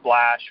big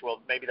splash,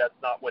 well, maybe that's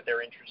not what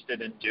they're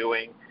interested in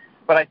doing.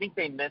 But I think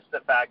they miss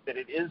the fact that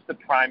it is the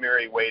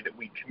primary way that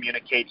we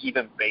communicate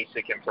even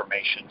basic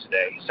information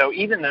today. So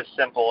even as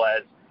simple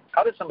as,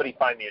 how does somebody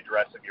find the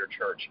address of your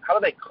church? How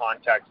do they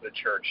contact the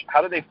church?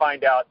 How do they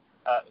find out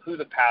who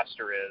the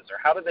pastor is? Or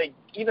how do they,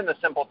 even the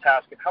simple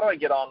task of, how do I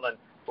get on the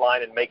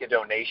line and make a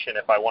donation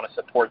if I want to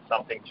support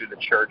something through the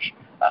church?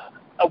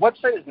 A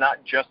website is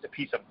not just a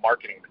piece of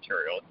marketing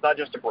material. It's not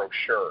just a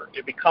brochure.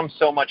 It becomes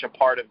so much a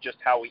part of just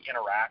how we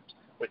interact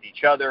with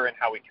each other and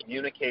how we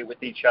communicate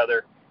with each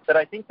other that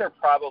I think they're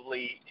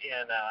probably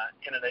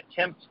in an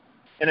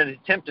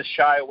attempt to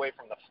shy away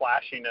from the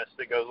flashiness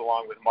that goes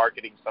along with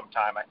marketing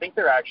sometime. I think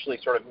they're actually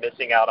sort of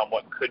missing out on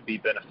what could be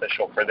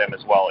beneficial for them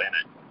as well in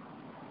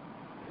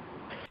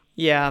it.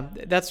 Yeah,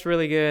 that's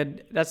really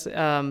good.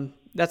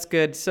 That's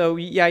good. So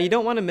yeah, you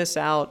don't want to miss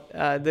out.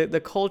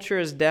 The culture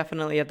is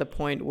definitely at the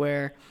point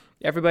where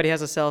everybody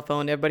has a cell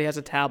phone, everybody has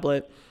a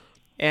tablet,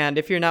 and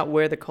if you're not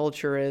where the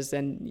culture is,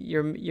 then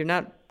you're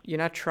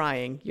not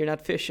trying, you're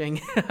not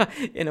fishing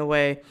in a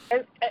way.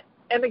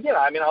 And again,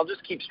 I mean, I'll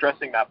just keep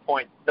stressing that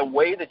point. The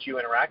way that you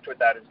interact with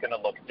that is going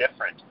to look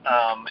different.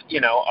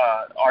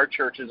 Our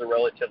church is a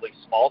relatively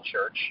small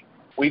church.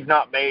 We've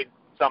not made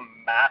some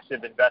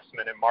massive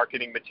investment in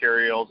marketing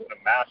materials and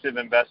a massive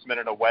investment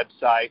in a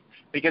website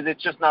because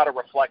it's just not a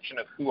reflection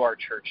of who our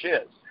church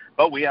is.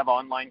 But we have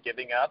online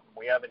giving up.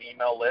 We have an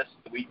email list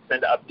that we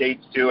send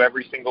updates to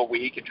every single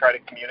week and try to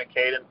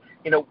communicate. And,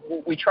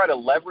 we try to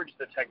leverage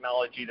the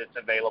technology that's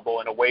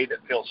available in a way that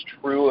feels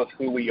true of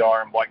who we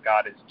are and what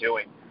God is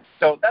doing.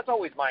 So that's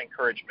always my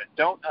encouragement.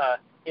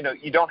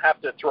 You don't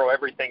have to throw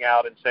everything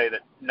out and say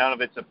that none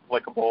of it's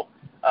applicable.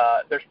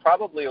 There's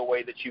probably a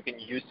way that you can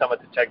use some of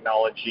the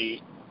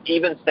technology,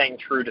 even staying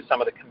true to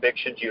some of the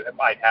convictions you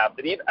might have,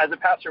 that even, as a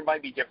pastor,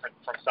 might be different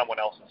from someone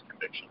else's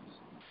convictions.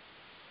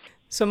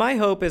 So my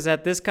hope is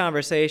that this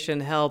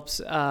conversation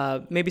helps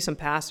maybe some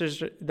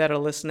pastors that are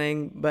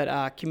listening,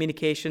 but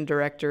communication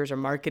directors or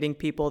marketing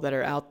people that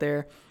are out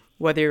there,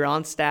 whether you're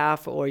on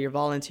staff or you're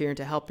volunteering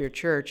to help your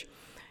church.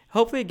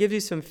 Hopefully it gives you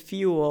some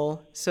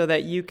fuel so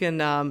that you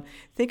can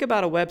think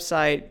about a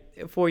website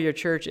for your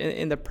church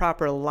in the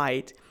proper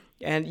light,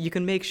 and you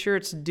can make sure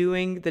it's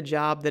doing the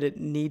job that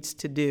it needs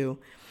to do.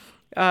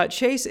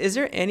 Chase, is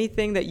there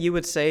anything that you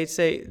would say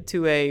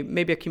to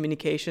maybe a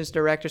communications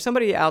director,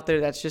 somebody out there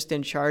that's just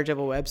in charge of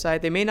a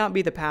website? They may not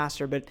be the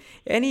pastor, but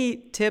any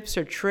tips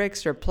or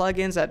tricks or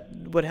plugins that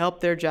would help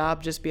their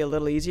job just be a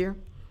little easier?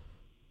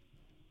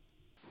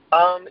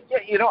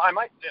 I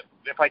might,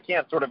 if I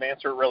can't sort of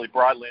answer it really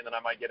broadly, and then I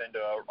might get into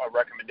a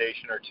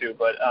recommendation or two.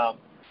 But,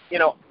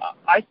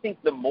 I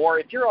think the more,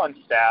 if you're on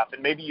staff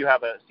and maybe you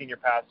have a senior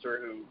pastor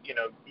who,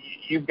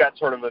 you've got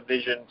sort of a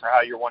vision for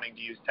how you're wanting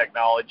to use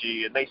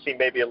technology and they seem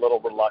maybe a little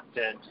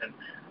reluctant. And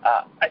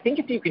I think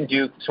if you can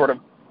do sort of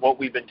what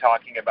we've been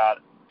talking about,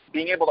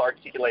 being able to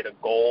articulate a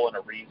goal and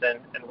a reason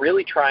and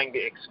really trying to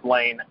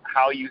explain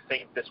how you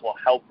think this will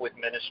help with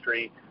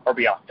ministry or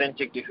be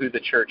authentic to who the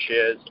church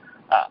is,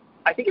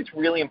 I think it's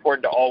really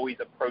important to always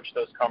approach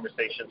those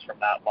conversations from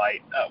that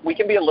light. We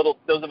can be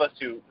those of us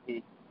who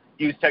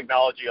use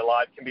technology a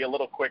lot can be a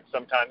little quick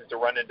sometimes to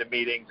run into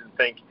meetings and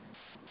think,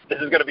 this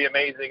is going to be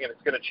amazing and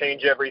it's going to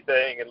change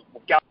everything and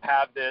we've got to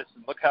have this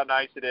and look how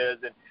nice it is.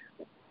 And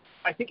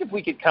I think if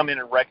we could come in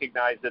and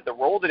recognize that the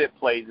role that it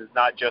plays is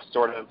not just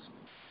sort of,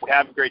 we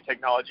have great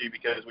technology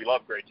because we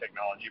love great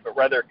technology, but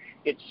rather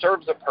it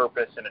serves a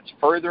purpose and it's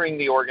furthering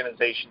the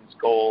organization's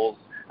goals.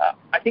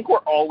 I think we're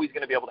always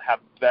going to be able to have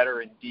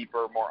better and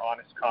deeper, more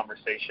honest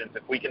conversations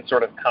if we can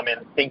sort of come in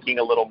thinking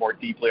a little more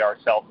deeply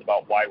ourselves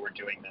about why we're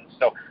doing this.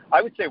 So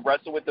I would say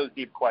wrestle with those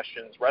deep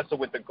questions, wrestle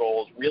with the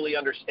goals, really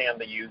understand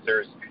the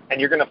users,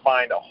 and you're going to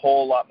find a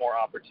whole lot more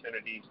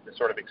opportunities to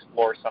sort of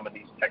explore some of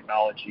these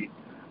technologies.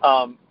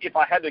 If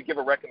I had to give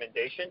a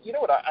recommendation, you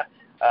know what,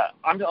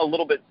 I'm a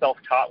little bit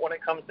self-taught when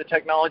it comes to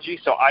technology,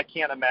 so I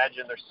can't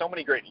imagine. There's so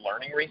many great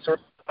learning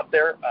resources out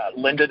there.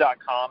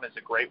 Lynda.com is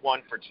a great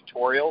one for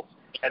tutorials.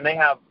 And they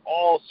have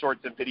all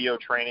sorts of video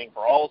training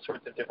for all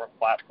sorts of different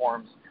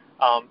platforms.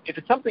 If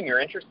it's something you're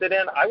interested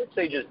in, I would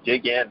say just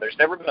dig in. There's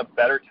never been a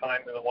better time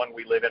than the one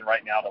we live in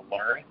right now to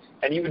learn.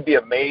 And you would be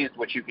amazed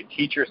what you can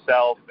teach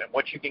yourself and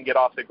what you can get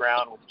off the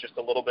ground with just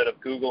a little bit of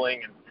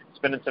Googling and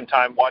spending some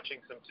time watching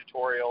some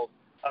tutorials.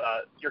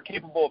 You're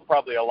capable of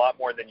probably a lot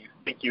more than you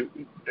think you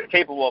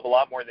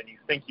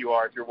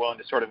are if you're willing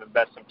to sort of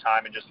invest some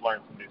time and just learn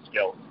some new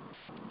skills.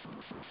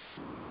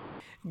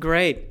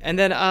 Great. And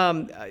then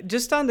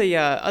just on the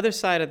other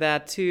side of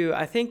that too,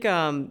 I think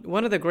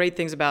one of the great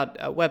things about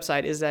a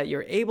website is that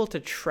you're able to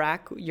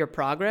track your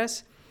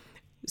progress.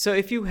 So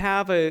if you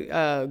have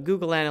a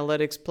Google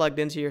Analytics plugged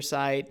into your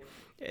site,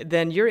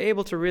 then you're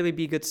able to really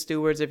be good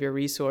stewards of your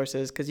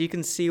resources because you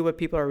can see what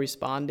people are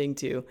responding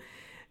to.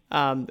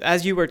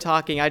 As you were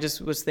talking, I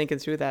just was thinking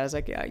through that. I was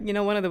like,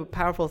 one of the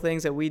powerful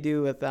things that we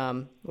do with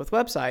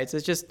websites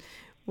is just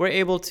we're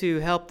able to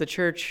help the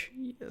church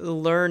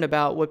learn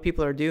about what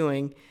people are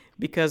doing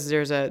because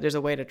there's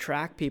a way to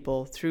track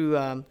people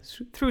through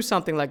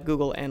something like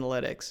Google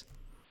Analytics.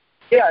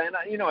 Yeah,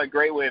 and a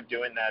great way of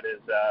doing that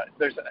is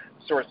there's a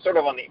sort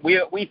of on the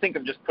we think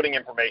of just putting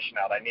information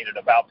out. I need an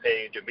about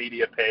page, a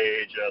media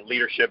page, a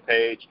leadership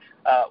page.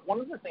 One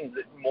of the things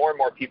that more and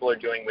more people are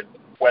doing with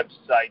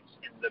websites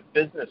in the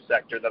business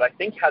sector that I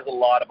think has a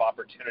lot of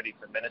opportunity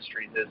for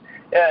ministries is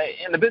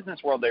in the business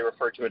world they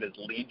refer to it as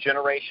lead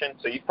generation.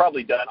 So you've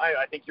probably done.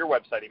 I think your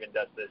website even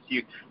does this.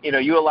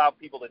 You allow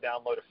people to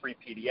download a free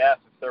PDF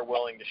if they're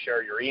willing to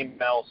share your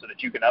email so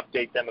that you can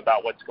update them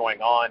about what's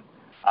going on.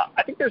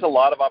 I think there's a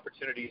lot of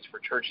opportunities for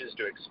churches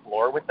to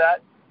explore with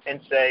that and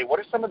say,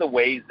 what are some of the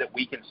ways that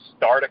we can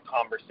start a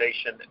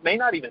conversation that may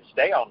not even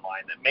stay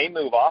online, that may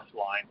move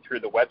offline through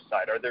the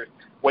website? Are there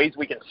ways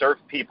we can serve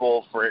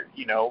people for,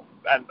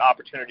 an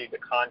opportunity to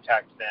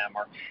contact them?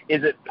 Or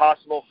is it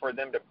possible for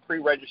them to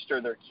pre-register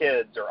their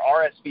kids or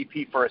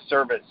RSVP for a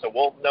service so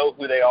we'll know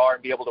who they are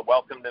and be able to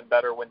welcome them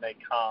better when they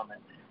come? And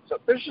so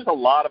there's just a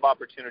lot of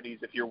opportunities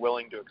if you're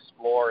willing to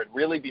explore and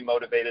really be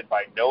motivated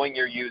by knowing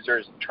your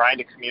users and trying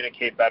to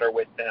communicate better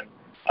with them.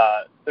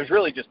 There's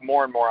really just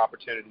more and more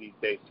opportunities these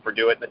days for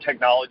do it. The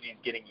technology is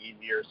getting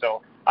easier.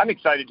 So I'm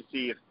excited to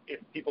see if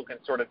people can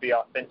sort of be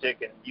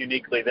authentic and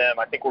uniquely them.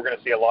 I think we're going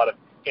to see a lot of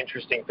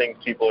interesting things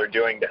people are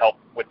doing to help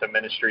with the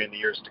ministry in the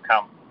years to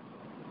come.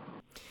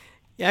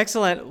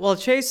 Excellent. Well,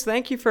 Chase,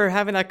 thank you for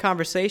having that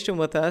conversation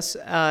with us.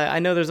 I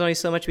know there's only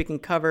so much we can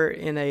cover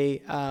in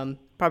a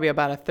probably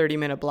about a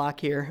 30-minute block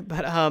here,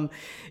 but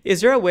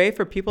is there a way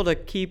for people to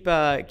keep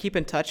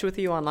in touch with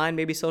you online,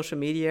 maybe social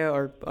media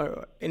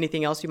or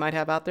anything else you might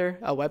have out there,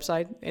 a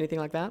website, anything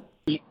like that?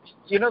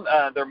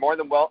 They're more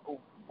than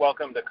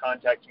welcome to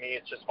contact me.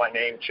 It's just my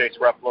name, Chase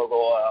Rufflogle.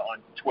 On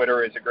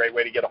Twitter is a great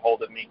way to get a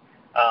hold of me.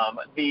 I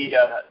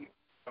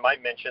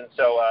might mention,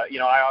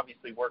 I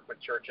obviously work with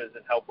churches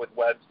and help with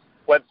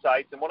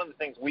websites, and one of the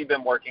things we've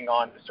been working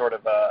on is sort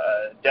of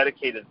a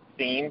dedicated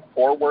theme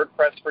for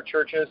WordPress for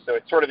churches. So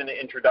it's sort of in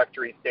the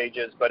introductory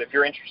stages, but if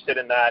you're interested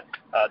in that,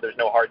 there's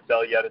no hard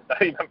sell yet. It's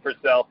not even for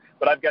sale,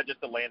 but I've got just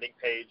a landing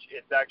page.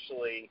 It's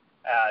actually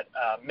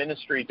at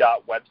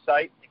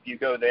ministry.website. If you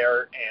go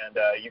there and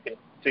you can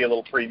see a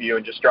little preview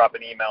and just drop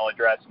an email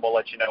address, and we'll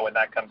let you know when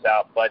that comes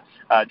out. But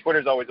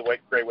Twitter's always a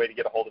great way to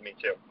get a hold of me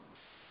too.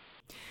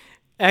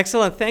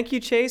 Excellent. Thank you,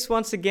 Chase,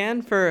 once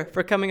again for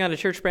coming on the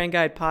Church Brand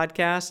Guide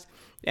podcast.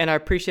 And I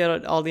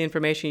appreciate all the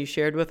information you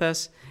shared with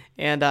us.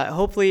 And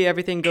hopefully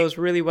everything goes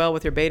really well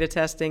with your beta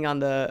testing on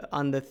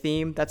the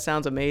theme. That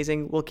sounds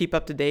amazing. We'll keep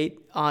up to date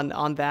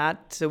on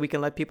that so we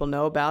can let people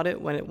know about it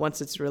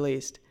once it's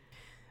released.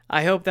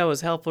 I hope that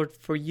was helpful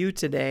for you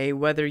today,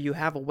 whether you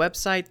have a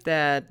website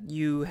that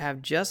you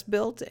have just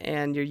built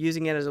and you're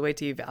using it as a way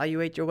to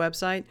evaluate your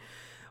website,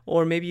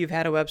 or maybe you've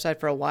had a website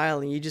for a while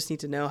and you just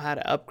need to know how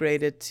to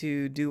upgrade it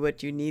to do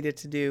what you need it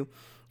to do.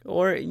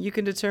 Or you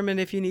can determine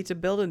if you need to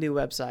build a new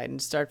website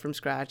and start from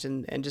scratch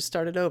and just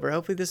start it over.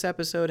 Hopefully this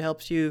episode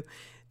helps you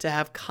to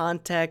have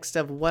context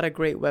of what a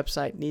great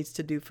website needs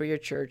to do for your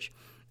church.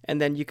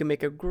 And then you can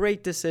make a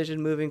great decision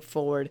moving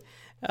forward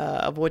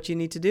of what you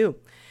need to do.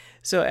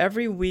 So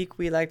every week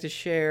we like to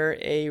share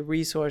a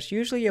resource,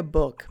 usually a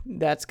book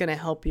that's going to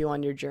help you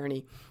on your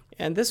journey.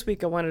 And this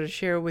week I wanted to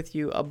share with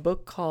you a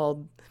book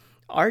called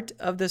Art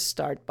of the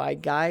Start by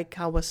Guy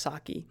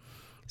Kawasaki.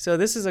 So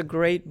this is a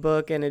great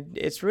book, and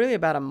it's really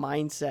about a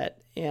mindset,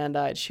 and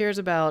it shares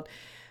about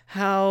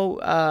how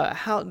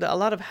a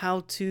lot of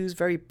how-tos,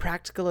 very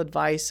practical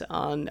advice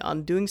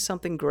on doing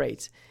something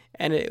great.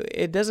 And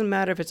it doesn't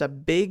matter if it's a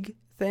big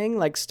thing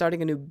like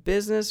starting a new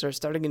business or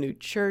starting a new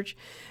church,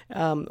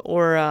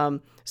 or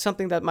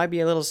something that might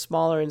be a little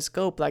smaller in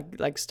scope,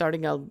 like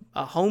starting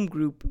a home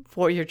group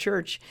for your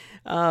church.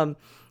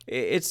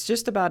 It's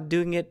just about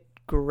doing it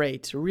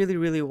great, really,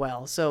 really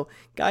well. So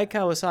Guy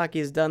Kawasaki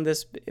has done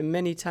this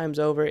many times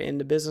over in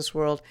the business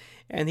world,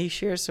 and he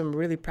shares some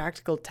really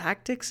practical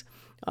tactics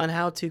on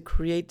how to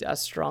create a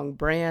strong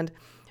brand,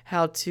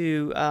 how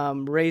to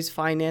raise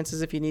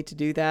finances if you need to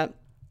do that,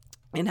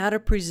 and how to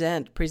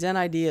present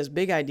ideas,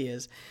 big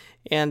ideas,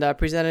 and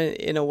present it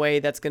in a way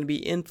that's going to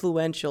be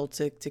influential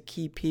to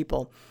key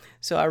people.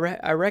 So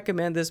I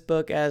recommend this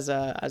book as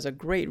a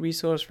great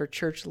resource for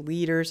church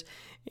leaders.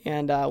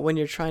 And when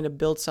you're trying to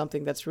build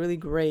something that's really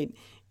great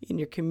in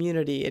your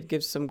community, it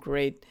gives some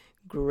great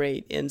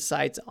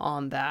insights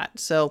on that.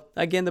 So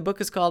again, the book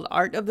is called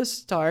Art of the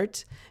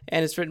Start,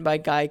 and it's written by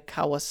Guy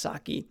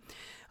Kawasaki.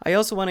 I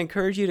also want to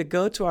encourage you to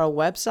go to our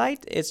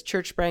website. It's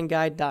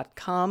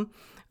churchbrandguide.com.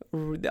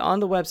 On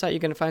the website, you're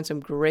going to find some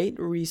great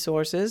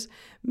resources,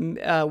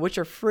 which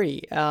are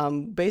free.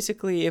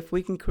 Basically, if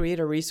we can create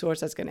a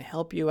resource that's going to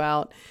help you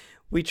out,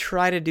 we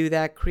try to do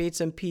that, create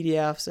some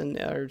PDFs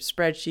or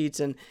spreadsheets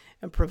and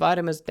provide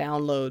them as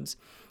downloads.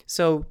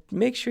 So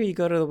make sure you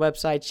go to the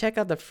website, check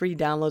out the free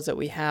downloads that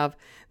we have.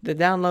 The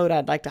download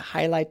I'd like to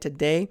highlight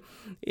today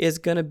is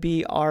going to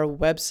be our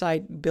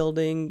website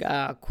building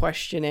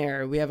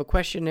questionnaire. We have a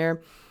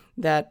questionnaire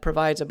that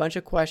provides a bunch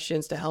of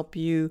questions to help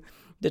you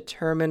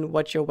determine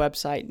what your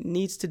website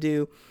needs to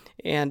do.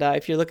 And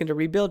if you're looking to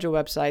rebuild your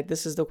website,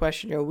 this is the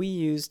questionnaire we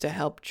use to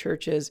help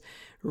churches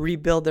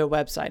rebuild their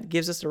website. It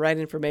gives us the right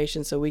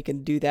information so we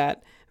can do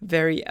that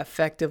very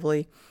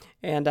effectively.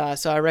 And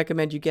so I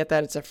recommend you get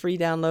that. It's a free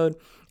download.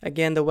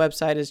 Again, the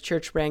website is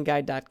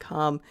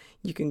churchbrandguide.com.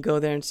 You can go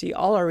there and see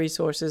all our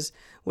resources,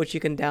 which you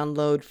can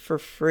download for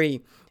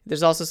free.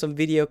 There's also some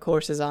video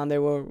courses on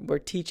there where we're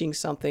teaching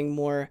something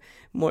more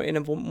in a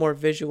more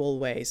visual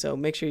way. So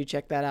make sure you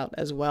check that out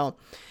as well.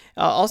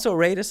 Also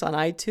rate us on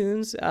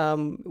iTunes.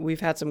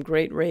 We've had some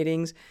great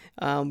ratings.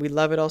 We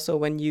love it also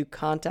when you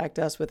contact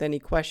us with any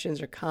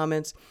questions or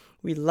comments.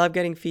 We love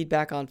getting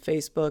feedback on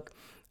Facebook.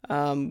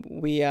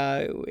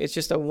 It's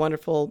just a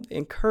wonderful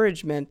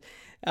encouragement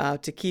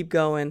to keep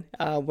going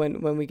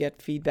when we get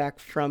feedback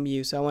from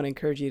you. So I want to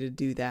encourage you to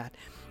do that.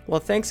 Well,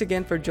 thanks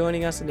again for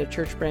joining us in the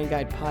Church Brand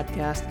Guide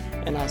podcast,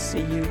 and I'll see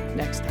you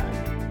next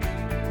time.